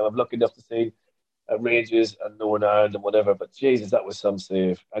goalkeepers we time. I'm lucky enough to see at Rangers and Northern Ireland and whatever, but Jesus, that was some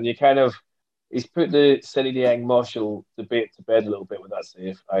save. And he's put the Seny Dieng Marshall debate to bed a little bit with that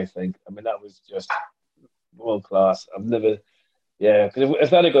save, I think. I mean, that was just world class. Because if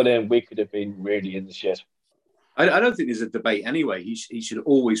that had gone in, we could have been really in the shit. I don't think there's a debate anyway. He should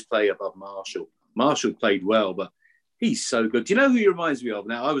always play above Marshall. Marshall played well, but he's so good. Do you know who he reminds me of?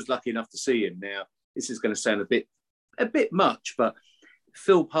 Now, I was lucky enough to see him. Now, this is going to sound a bit much, but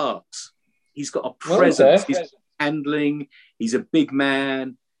Phil Parkes. He's got a presence. He's handling. He's a big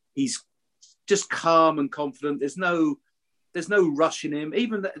man. He's just calm and confident. There's no rush in him.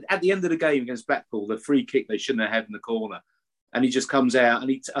 Even at the end of the game against Blackpool, the free kick they shouldn't have had in the corner, and he just comes out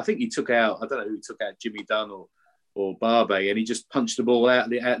and I think he took out. I don't know who took out, Jimmy Dunn or Barbet, and he just punched the ball out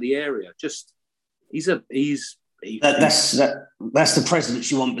the area. Just that's the presence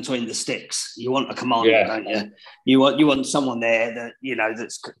you want between the sticks. You want a commander, don't you? You want someone there that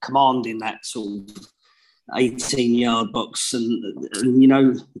that's commanding that sort of 18-yard box, and he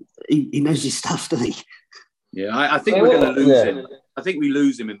knows his stuff, doesn't he? Yeah, I think we're going to lose him. I think we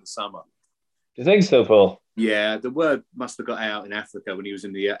lose him in the summer. Do you think so, Paul? Yeah, the word must have got out in Africa when he was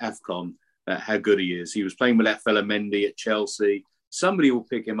in the AFCON how good he is. He was playing with that fella Mendy at Chelsea. Somebody will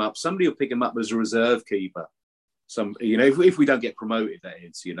pick him up. Somebody will pick him up as a reserve keeper. If we don't get promoted, that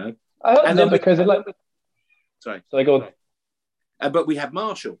is, I hope not, because Sorry, go on. But we have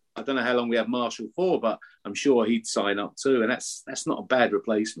Marshall. I don't know how long we have Marshall for, but I'm sure he'd sign up too, and that's not a bad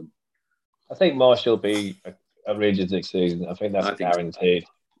replacement. I think Marshall will be a Rangers next season. I think that's guaranteed.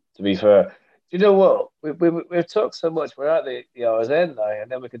 To be fair, do you know what? We've talked so much. We're at the hour's end now,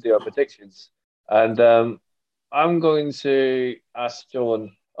 and then we can do our predictions. And I'm going to ask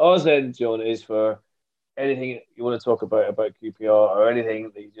John. Hour's end, John, is for anything you want to talk about QPR or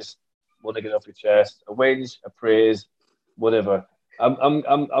anything that you just want to get off your chest. A whinge, a praise, whatever.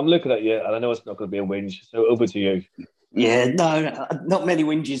 I'm looking at you, and I know it's not going to be a whinge. So over to you. Yeah, no, not many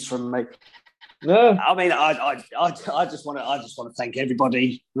whinges from me. No, I mean, I just want to thank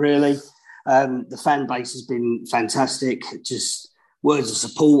everybody. Really, the fan base has been fantastic. Just words of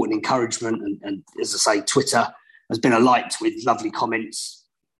support and encouragement, and as I say, Twitter has been alight with lovely comments.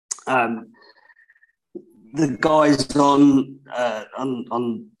 The guys on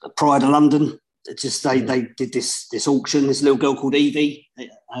Pride of London they did this auction. This little girl called Evie,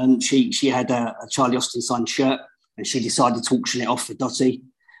 she had a Charlie Austin signed shirt, and she decided to auction it off for Dotty.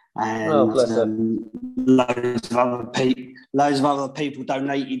 And loads of other people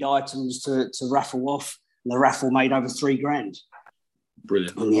donated items to raffle off. And the raffle made over $3,000.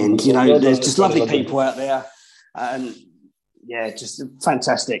 Brilliant. In the end, you know, there's just lovely people out there, and just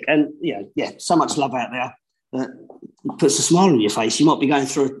fantastic. And so much love out there that puts a smile on your face. You might be going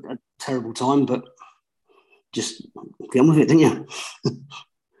through a terrible time, but just get on with it, don't you?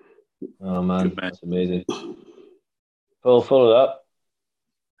 Oh man, that's amazing. Follow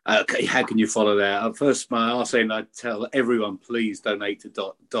that. Okay, how can you follow that? First, I'll say, and I tell everyone, please donate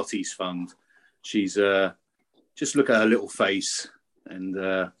to Dottie's fund. She's just look at her little face,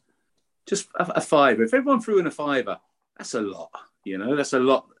 and just a fiver. If everyone threw in a fiver, that's a lot. You know, that's a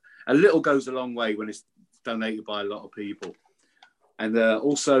lot. A little goes a long way when it's donated by a lot of people. And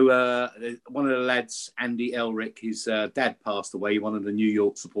also, one of the lads, Andy Elric, his dad passed away. One of the New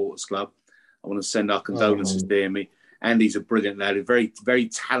York Supporters Club. I want to send our condolences to him. Andy's a brilliant lad, a very, very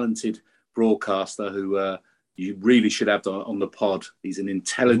talented broadcaster who you really should have on the pod. He's an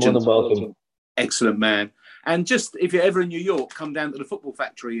intelligent, excellent man. And just, if you're ever in New York, come down to the Football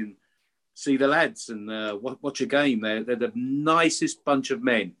Factory and see the lads and watch a game. They're the nicest bunch of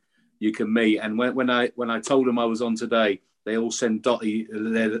men you can meet. And when I told them I was on today, they all send Dotty.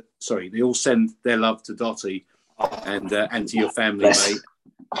 They all send their love to Dotty and to your family, mate.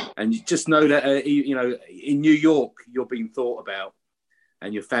 And you just know that you know, in New York you're being thought about,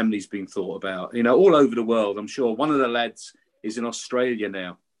 and your family's being thought about. You know, all over the world. I'm sure one of the lads is in Australia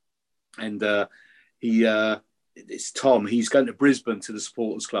now, and it's Tom. He's going to Brisbane to the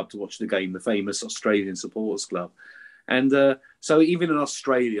Supporters Club to watch the game, the famous Australian Supporters Club. And so even in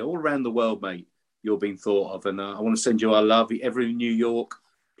Australia, all around the world, mate, you're being thought of. And I want to send you our love. If ever in New York,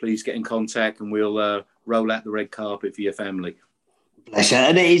 please get in contact and we'll roll out the red carpet for your family. Bless you.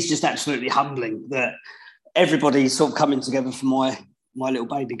 And it is just absolutely humbling that everybody's sort of coming together for my little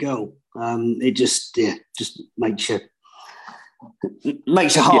baby girl. It just makes your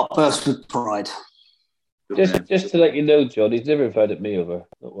heart burst with pride. Just to let you know, John, he's never invited me over,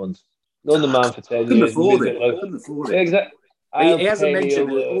 not once. Known the man for 10 years. Couldn't afford it. Yeah, exactly. He hasn't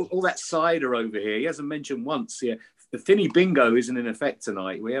mentioned all that cider over here. He hasn't mentioned once. Yeah, the Finny Bingo isn't in effect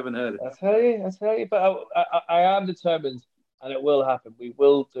tonight. We haven't heard it. I tell you. But I am determined, and it will happen. We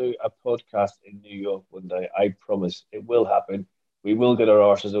will do a podcast in New York one day. I promise. It will happen. We will get our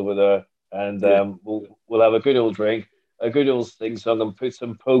arses over there, and we'll have a good old drink, a good old sing song, and put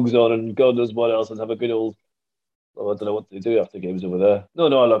some Pogues on, and God knows what else, and have a good old. Well, I don't know what they do after games over there. No,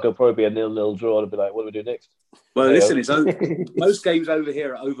 look, it'll probably be a 0-0 draw. I'll be like, what do we do next? Well, listen, it's over. Most games over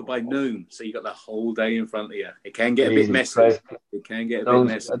here are over by noon, so you got the whole day in front of you. It can get a bit messy. It can get a bit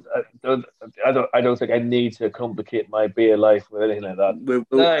messy. I don't think I need to complicate my beer life with anything like that.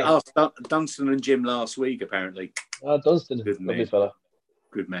 We'll ask Dunstan and Jim last week, apparently. Dunstan, lovely fella.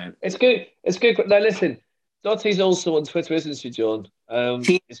 Good man. It's good. Now, listen, Dotty's also on Twitter, isn't she, John?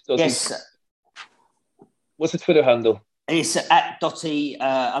 Yes. What's the Twitter handle? It's at Dotty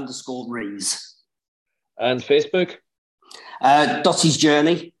 _Rees. And Facebook? Dotty's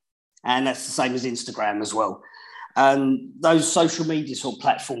Journey. And that's the same as Instagram as well. Those social media sort of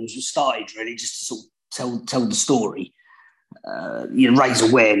platforms were started really just to sort of tell the story, raise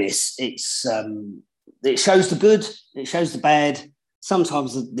awareness. It shows the good, it shows the bad,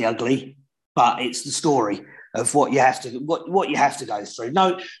 sometimes the ugly, but it's the story of what you have to go through.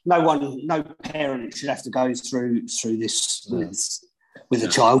 No parent should have to go through this with a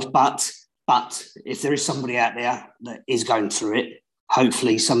child, but if there is somebody out there that is going through it,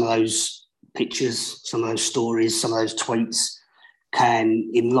 hopefully some of those pictures, some of those stories, some of those tweets can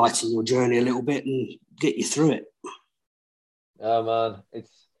enlighten your journey a little bit and get you through it. Oh man,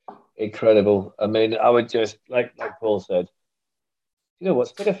 it's incredible. I mean, I would just like Paul said, you know what,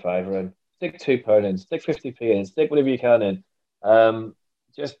 stick a £5 in. Stick £2 in, stick 50p in, stick whatever you can in.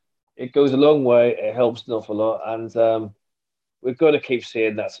 Just it goes a long way. It helps an awful lot, and we've got to keep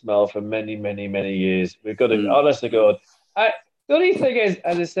seeing that smile for many, many, many years. We've got to, honest to God. The only thing is,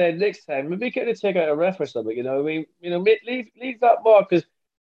 as I said, next time maybe get to take out a ref or something. You know, I mean, leave that mark, because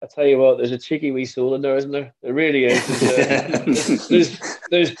I tell you what, there's a cheeky wee soul in there, isn't there? There really is.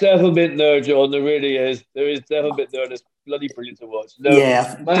 There's devilment there, John. There really is. There is devilment there. There's bloody brilliant to watch. No,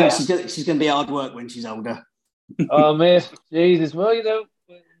 yeah, I think she's going to be hard work when she's older. Oh, mate, Jesus. Well,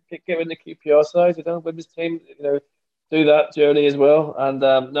 get in the QPR side, women's team, do that journey as well. And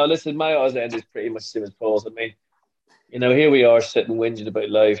no, listen, my odds end is pretty much the same as Paul's. I mean, here we are sitting whinging about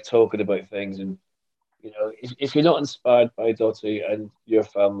life, talking about things, and You know, if you're not inspired by Dotty and your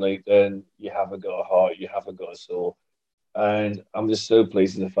family, then you haven't got a heart, you haven't got a soul. And I'm just so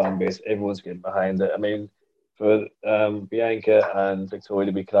pleased with the fan base. Everyone's getting behind it. I mean, for Bianca and Victoria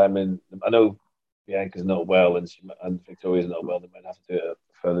to be climbing, I know Bianca's not well and Victoria's not well. They might have to do it at a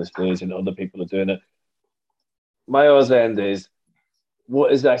further stage, and other people are doing it. My Oz end is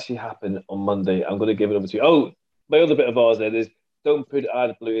what has actually happened on Monday. I'm going to give it over to you. Oh, my other bit of Oz end is don't put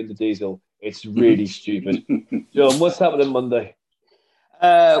AdBlue into diesel. It's really stupid. John, what's happening Monday?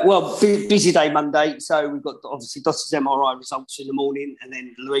 Well, busy day Monday. So we've got obviously Dotty's MRI results in the morning, and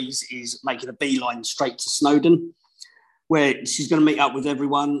then Louise is making a beeline straight to Snowdon, where she's going to meet up with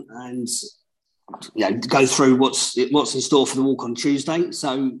everyone and go through what's in store for the walk on Tuesday.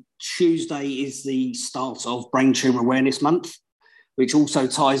 So Tuesday is the start of Brain Tumour Awareness Month, which also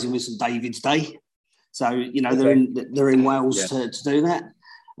ties in with St David's Day. So they're in Wales to do that.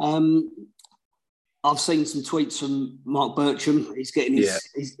 I've seen some tweets from Mark Bircham. He's getting his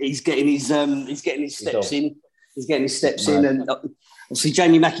steps in. He's getting his steps in, and obviously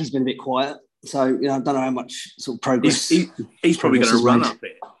Jamie Mackey's been a bit quiet. So I don't know how much sort of progress. He's probably going to run up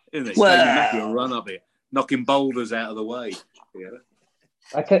it, isn't he? Well, Jamie Mackey will run up it, knocking boulders out of the way. Yeah.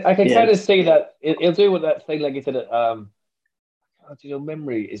 I can kind of see that he'll do what that thing like he did at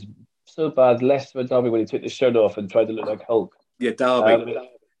memory is so bad. Leicester and Derby when he took the shirt off and tried to look like Hulk. Yeah, Derby.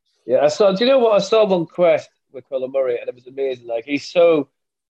 I saw. Do you know what I saw on Quest with Colin Murray, and it was amazing. Like he saw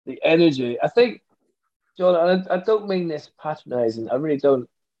the energy. I think, John, I don't mean this patronising. I really don't.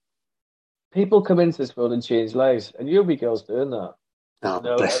 People come into this world and change lives, and Yobi Girl's doing that.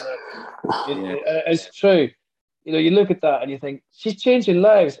 It's true. You know, you look at that and you think she's changing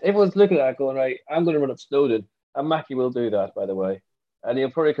lives. Everyone's looking at that, going, right, I'm going to run up Snowdon, and Mackie will do that, by the way. And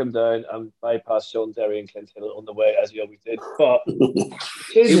he'll probably come down and bypass Sean Derry and Clint Hill on the way, as he always did. But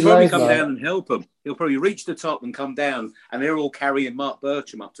he'll probably come down and help them. He'll probably reach the top and come down, and they're all carrying Mark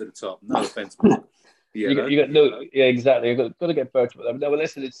Bircham up to the top. No offence, Mark. Exactly. You've got to get Bircham. No, but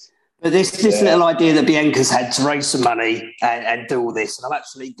listen, it's. But this little idea that Bianca's had to raise some money and do all this, and I'm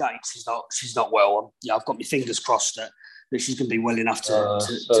actually gutted she's not well. I've got my fingers crossed that she's going to be well enough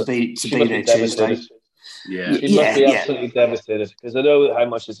to be there Tuesday. Yeah, she must be absolutely devastated because I know how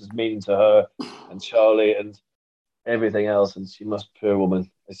much this is meaning to her and Charlie and everything else, and she must, poor woman.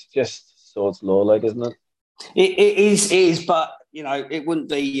 It's just swords law, like, isn't it? It is, but it wouldn't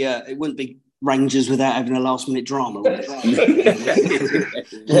be Rangers without having a last minute drama. Would it?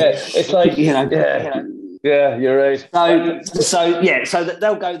 It's like yeah, you're right. So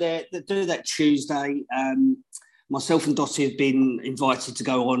they'll go there. They'll do that Tuesday. Myself and Dotty have been invited to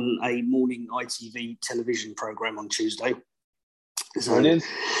go on a morning ITV television programme on Tuesday. So, brilliant.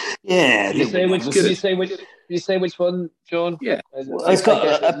 Yeah. Did you say which one, John? Yeah. It's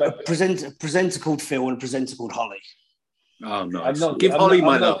got a presenter called Phil and a presenter called Holly. Oh, nice. Give Holly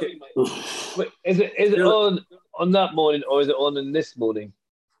my love. Is it on that morning or is it on in this morning?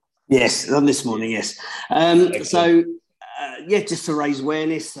 Yes, on this morning, yes. Just to raise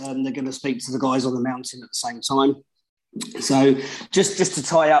awareness, they're going to speak to the guys on the mountain at the same time. So just to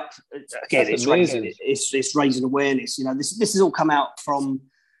tie up, again, it's raising awareness. This has all come out from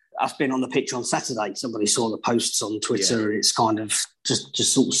us being on the pitch on Saturday. Somebody saw the posts on Twitter and it's kind of just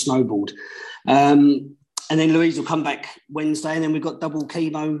sort of snowballed. And then Louise will come back Wednesday, and then we've got double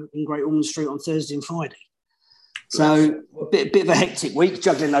chemo in Great Ormond Street on Thursday and Friday. So a bit of a hectic week,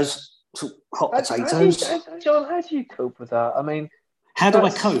 juggling those hot potatoes. John, how do you cope with that? I mean, how do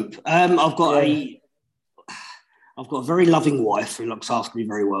I cope? I've got a very loving wife who looks after me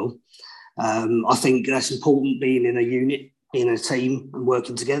very well. I think that's important, being in a unit, being a team, and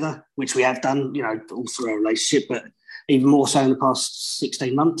working together, which we have done, all through our relationship, but even more so in the past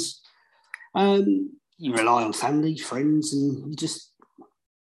 16 months. You rely on family, friends, and you just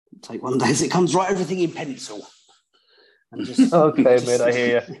take one day as it comes. Write everything in pencil. And just okay, mate, I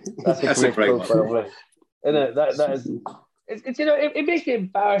hear you. That's a great one. That is. It makes me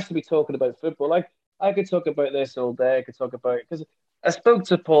embarrassed to be talking about football. Like, I could talk about this all day. I could talk about it because I spoke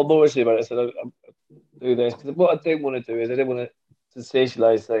to Paul Morrissey about it. I said I'll do this because what I didn't want to do is I didn't want to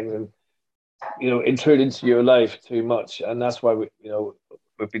sensationalize things and intrude into your life too much, and that's why we've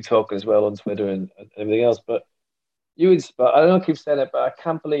been talking as well on Twitter and everything else. But you inspire. I don't keep saying it, but I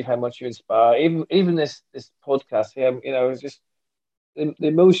can't believe how much you inspire. Even this podcast here, it's just the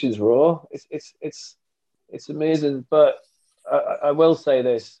emotions raw. It's amazing. But I will say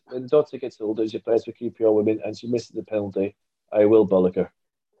this: when Dotty gets older, she plays for QPR women and she misses the penalty, I will bollock her.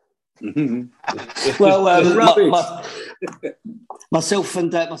 Myself and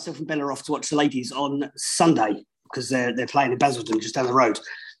Bella are off to watch the ladies on Sunday because they're playing in Basildon just down the road.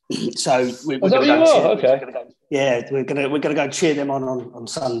 So we're going to go. Okay. We're going to go cheer them on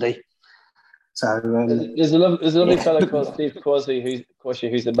Sunday. So there's a lovely fella called Steve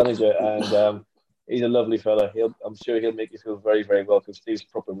Quashie, who's the manager, and he's a lovely fella. I'm sure he'll make you feel very, very welcome. Steve's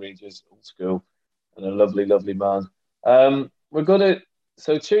proper Rangers, old school, and a lovely, lovely man.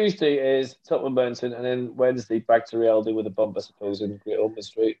 So Tuesday is Tottenham Mountain, and then Wednesday back to reality with a bump, I suppose, in Great Ormond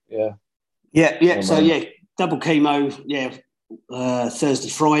Street. Yeah. Double chemo. Yeah, Thursday,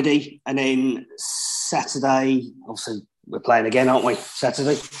 Friday, and then Saturday. Obviously, we're playing again, aren't we?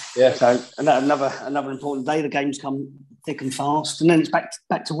 Saturday. Yeah. So another important day. The games come thick and fast, and then it's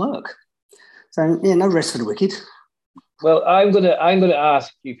back to work. So yeah, no rest for the wicked. Well, I'm gonna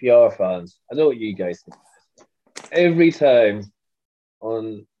ask QPR fans. I know what you guys think. Every time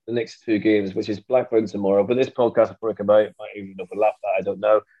on the next two games, which is Blackburn tomorrow, but this podcast will break about, might even overlap that, I don't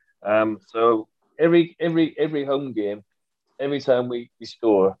know. So every home game, every time we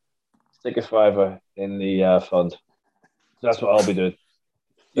score, stick a fiver in the fund. So that's what I'll be doing.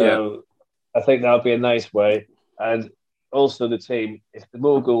 So I think that'll be a nice way. And also the team, if the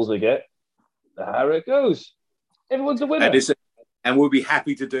more goals they get, the higher it goes. Everyone's a winner. And we'll be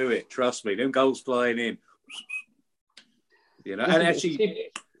happy to do it. Trust me. Them goals flying in. You know, and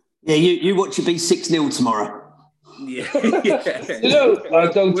actually... Yeah, you watch it be 6-0 tomorrow. Yeah. You know, I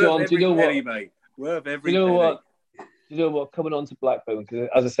don't, John. Do you know what? Mate. Worth every you know penny. what? You know what? Coming on to Blackburn, because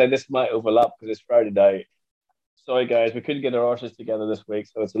as I said, this might overlap because it's Friday night. Sorry, guys, we couldn't get our arses together this week,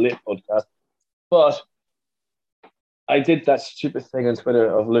 so it's a late podcast. But I did that stupid thing on Twitter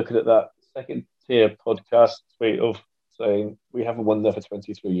of looking at that second tier podcast tweet of saying we haven't won there for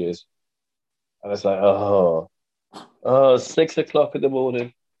 23 years. And it's like, 6 o'clock in the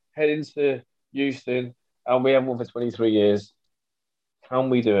morning, heading to Euston, and we haven't won for 23 years. Can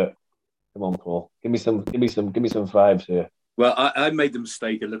we do it? Come on, Paul. Give me some vibes here. Well, I made the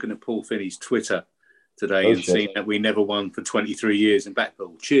mistake of looking at Paul Finney's Twitter today and seeing that we never won for 23 years in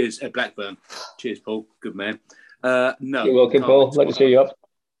Blackpool. Cheers, Blackburn. Cheers, Paul. Good man. No. You're welcome, Paul. Like to cheer you up.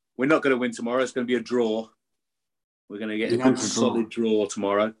 We're not going to win tomorrow. It's going to be a draw. We're going to get a good solid draw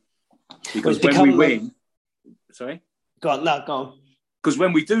tomorrow. Because when we win... Sorry? Go on. Because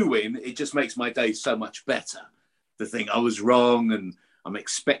when we do win, it just makes my day so much better. To think I was wrong and I'm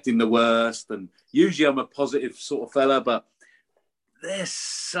expecting the worst. And usually I'm a positive sort of fella, but they're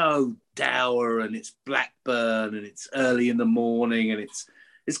so dour, and it's Blackburn, and it's early in the morning, and it's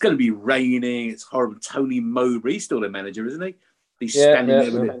going to be raining. It's horrible. Tony Mowbray, he's still the manager, isn't he? He's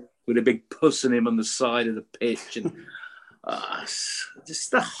standing there with a big puss on him on the side of the pitch, and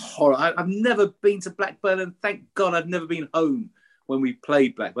just the horror. I've never been to Blackburn, and thank God I've never been home when we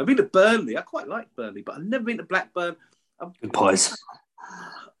played Blackburn. I've been to Burnley. I quite like Burnley, but I've never been to Blackburn. Good pies.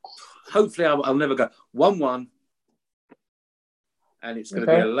 Hopefully I'll never go. 1-1. And it's going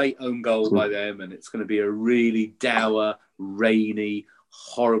to be a late own goal by them, and it's going to be a really dour, rainy,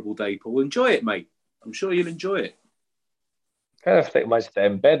 horrible day. Paul, enjoy it, mate. I'm sure you'll enjoy it. Kind of think I might stay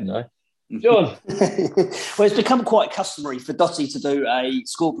in bed now. John? Well, it's become quite customary for Dottie to do a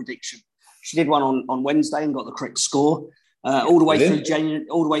score prediction. She did one on Wednesday and got the correct score. All the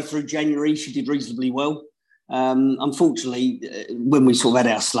way through January, she did reasonably well. Unfortunately, when we sort of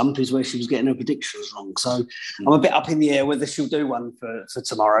had our slump is where she was getting her predictions wrong. So I'm a bit up in the air whether she'll do one for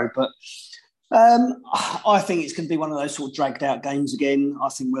tomorrow. But I think it's going to be one of those sort of dragged out games again. I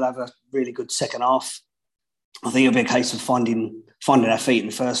think we'll have a really good second half. I think it'll be a case of finding our feet in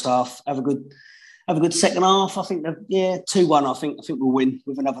the first half. Have a good second half. I think 2-1. I think we'll win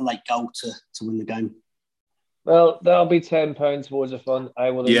with another late goal to win the game. Well, that'll be £10 towards the fund.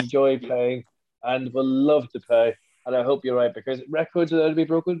 I will enjoy playing and will love to play. And I hope you're right, because records are there to be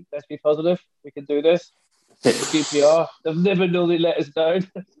broken. Let's be positive. We can do this. The QPR, they've never known they let us down.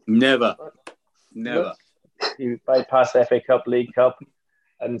 Never. You bypass FA Cup, League Cup,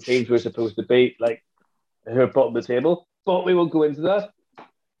 and teams we're supposed to beat, like who are bottom of the table. But we won't go into that.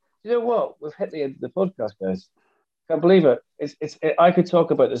 You know what? We've hit the end of the podcast, guys. Can't believe it. I could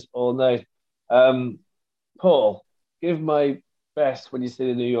talk about this all night. Paul, give my best when you see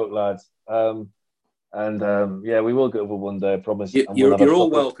the New York lads. We will go over one day, I promise. You're all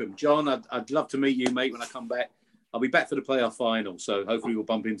welcome. John, I'd love to meet you, mate, when I come back. I'll be back for the playoff final, so hopefully we'll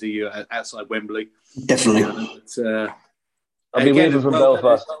bump into you outside Wembley. Definitely. I'll be waving from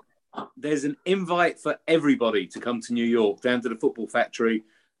Belfast. There's an invite for everybody to come to New York, down to the football factory.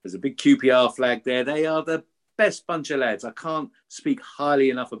 There's a big QPR flag there. They are the best bunch of lads. I can't speak highly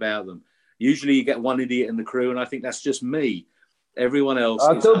enough about them. Usually you get one idiot in the crew, and I think that's just me. Everyone else...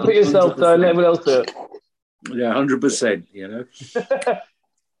 don't put yourself down. Let everyone else do it. Yeah, 100%, you know.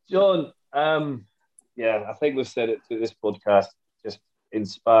 John, I think we've said it through this podcast. Just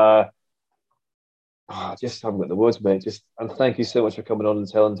inspire. I just haven't got the words, mate. And thank you so much for coming on and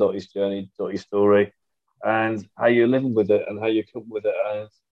telling Dottie's journey, Dottie's story, and how you're living with it and how you cope with it. And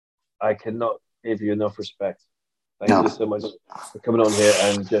I cannot give you enough respect. Thank you so much for coming on here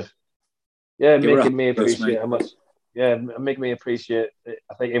and just making me appreciate how much. Yeah, making me appreciate it.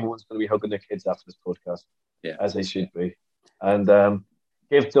 I think everyone's going to be hugging their kids after this podcast, as they should be. And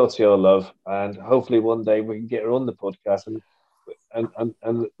give Dottie our love, and hopefully one day we can get her on the podcast and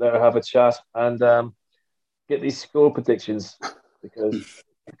let her have a chat and get these score predictions, because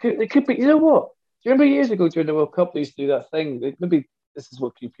it could be. You know what? Do you remember years ago during the World Cup they used to do that thing? Maybe this is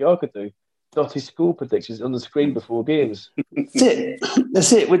what QPR could do. Dottie score predictions on the screen before games.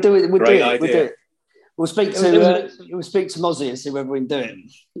 That's it. We'll do it. We'll speak to Mozzie and see whether we can do it.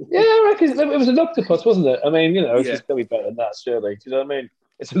 Yeah, I reckon it was an octopus, wasn't it? I mean, it's just going to be better than that, surely. Do you know what I mean?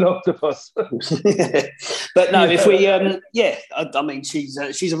 It's an octopus. But no, if we, I mean,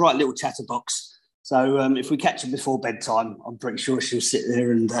 she's a right little chatterbox. So if we catch her before bedtime, I'm pretty sure she'll sit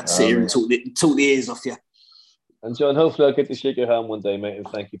there and and talk the ears off you. And John, hopefully I'll get to shake your hand one day, mate, and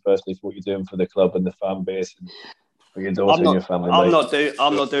thank you personally for what you're doing for the club and the fan base and for your daughter and your family. I'm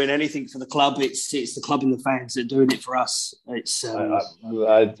not doing anything for the club. It's the club and the fans that are doing it for us. It's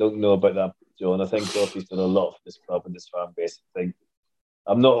I don't know about that, John. I think Dottie's done a lot for this club and this fan base. I think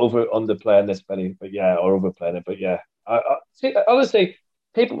I'm not underplaying this, Benny, or overplaying it. But I honestly,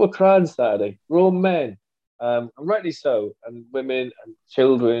 people were crying Saturday. Grown men, and rightly so, and women and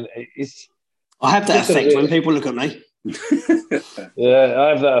children. I have that effect when people look at me. Yeah, I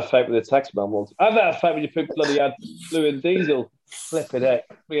have that effect with the tax man once. I have that effect when you put bloody blue and diesel, flipping it,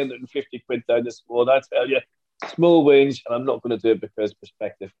 350 quid down the squad. I tell you, small wage, and I'm not going to do it because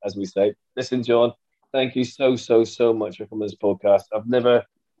perspective, as we say. Listen, John, thank you so much for coming to this podcast. I've never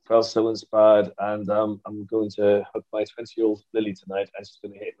felt so inspired, and I'm going to hug my 20-year-old Lily tonight, and she's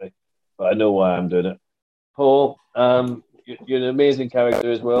going to hate me, but I know why I'm doing it. Paul, you're an amazing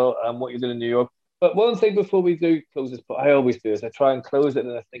character as well, and what you're doing in New York. But one thing before we do close this, I always do is I try and close it,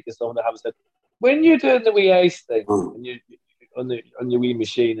 and I think of someone that haven't said, when you're doing the wee ice thing and you on your wee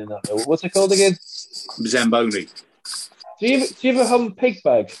machine and that, what's it called again? Zamboni. Do you ever hum pig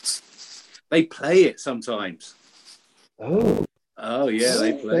bag? They play it sometimes. Oh yeah,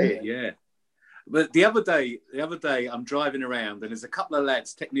 they play it. Yeah. But the other day, I'm driving around and there's a couple of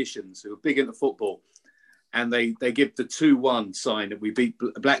lads, technicians, who are big into football, and they give the 2-1 sign that we beat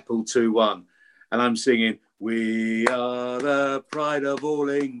Blackpool 2-1. And I'm singing, "We are the pride of all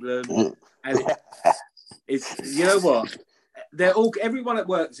England." And it's, you know what? Everyone at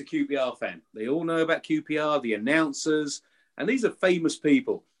work is a QPR fan. They all know about QPR, the announcers, and these are famous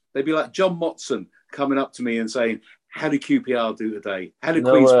people. They'd be like John Motson coming up to me and saying, "How did QPR do today? How did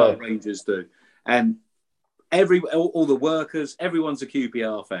Queen's Park Rangers do?" And all the workers, everyone's a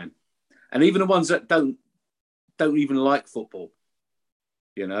QPR fan. And even the ones that don't even like football.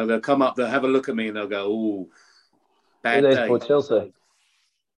 You know, they'll come up, they'll have a look at me and they'll go, "Oh, bad day." For Chelsea?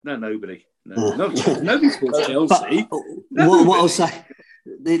 No, nobody. Nobody supports Chelsea. What I'll say,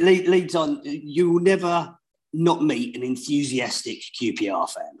 it leads on, you will never not meet an enthusiastic QPR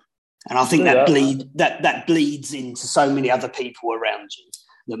fan. And I think that bleeds into so many other people around you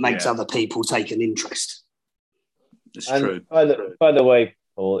that makes other people take an interest. It's true. By the way,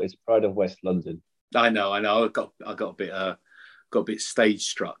 Paul, it's Pride of West London. I know. I got a bit stage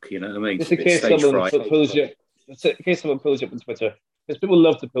struck. You know what I mean? Just in case someone pulls you up on Twitter, because people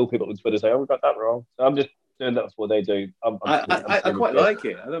love to pull people up on Twitter and say, "Oh, we got that wrong." So I'm just doing that before they do. I quite like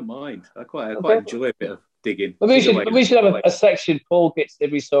it. I don't mind. I quite enjoy a bit of digging. We should have a section. Paul gets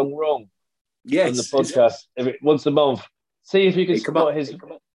every song wrong. Yes, on the podcast once a month. See if you can spot his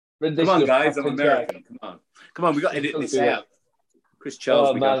rendition. Come on, guys! I'm American. Come on! We got to edit this out. Chris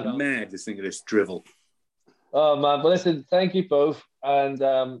Charles, we go mad just thinking of this drivel. Oh man! Well, listen. Thank you both, and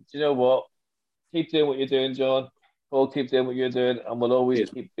do you know what? Keep doing what you're doing, John. Paul, keep doing what you're doing, and we'll always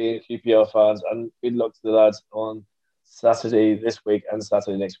keep being QPR fans. And good luck to the lads on Saturday this week and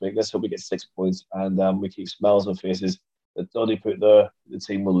Saturday next week. Let's hope we get 6 points, and we keep smiles on faces. The Doddy put there, the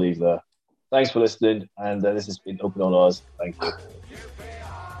team will leave there. Thanks for listening, and this has been Open All Ours. Thank you.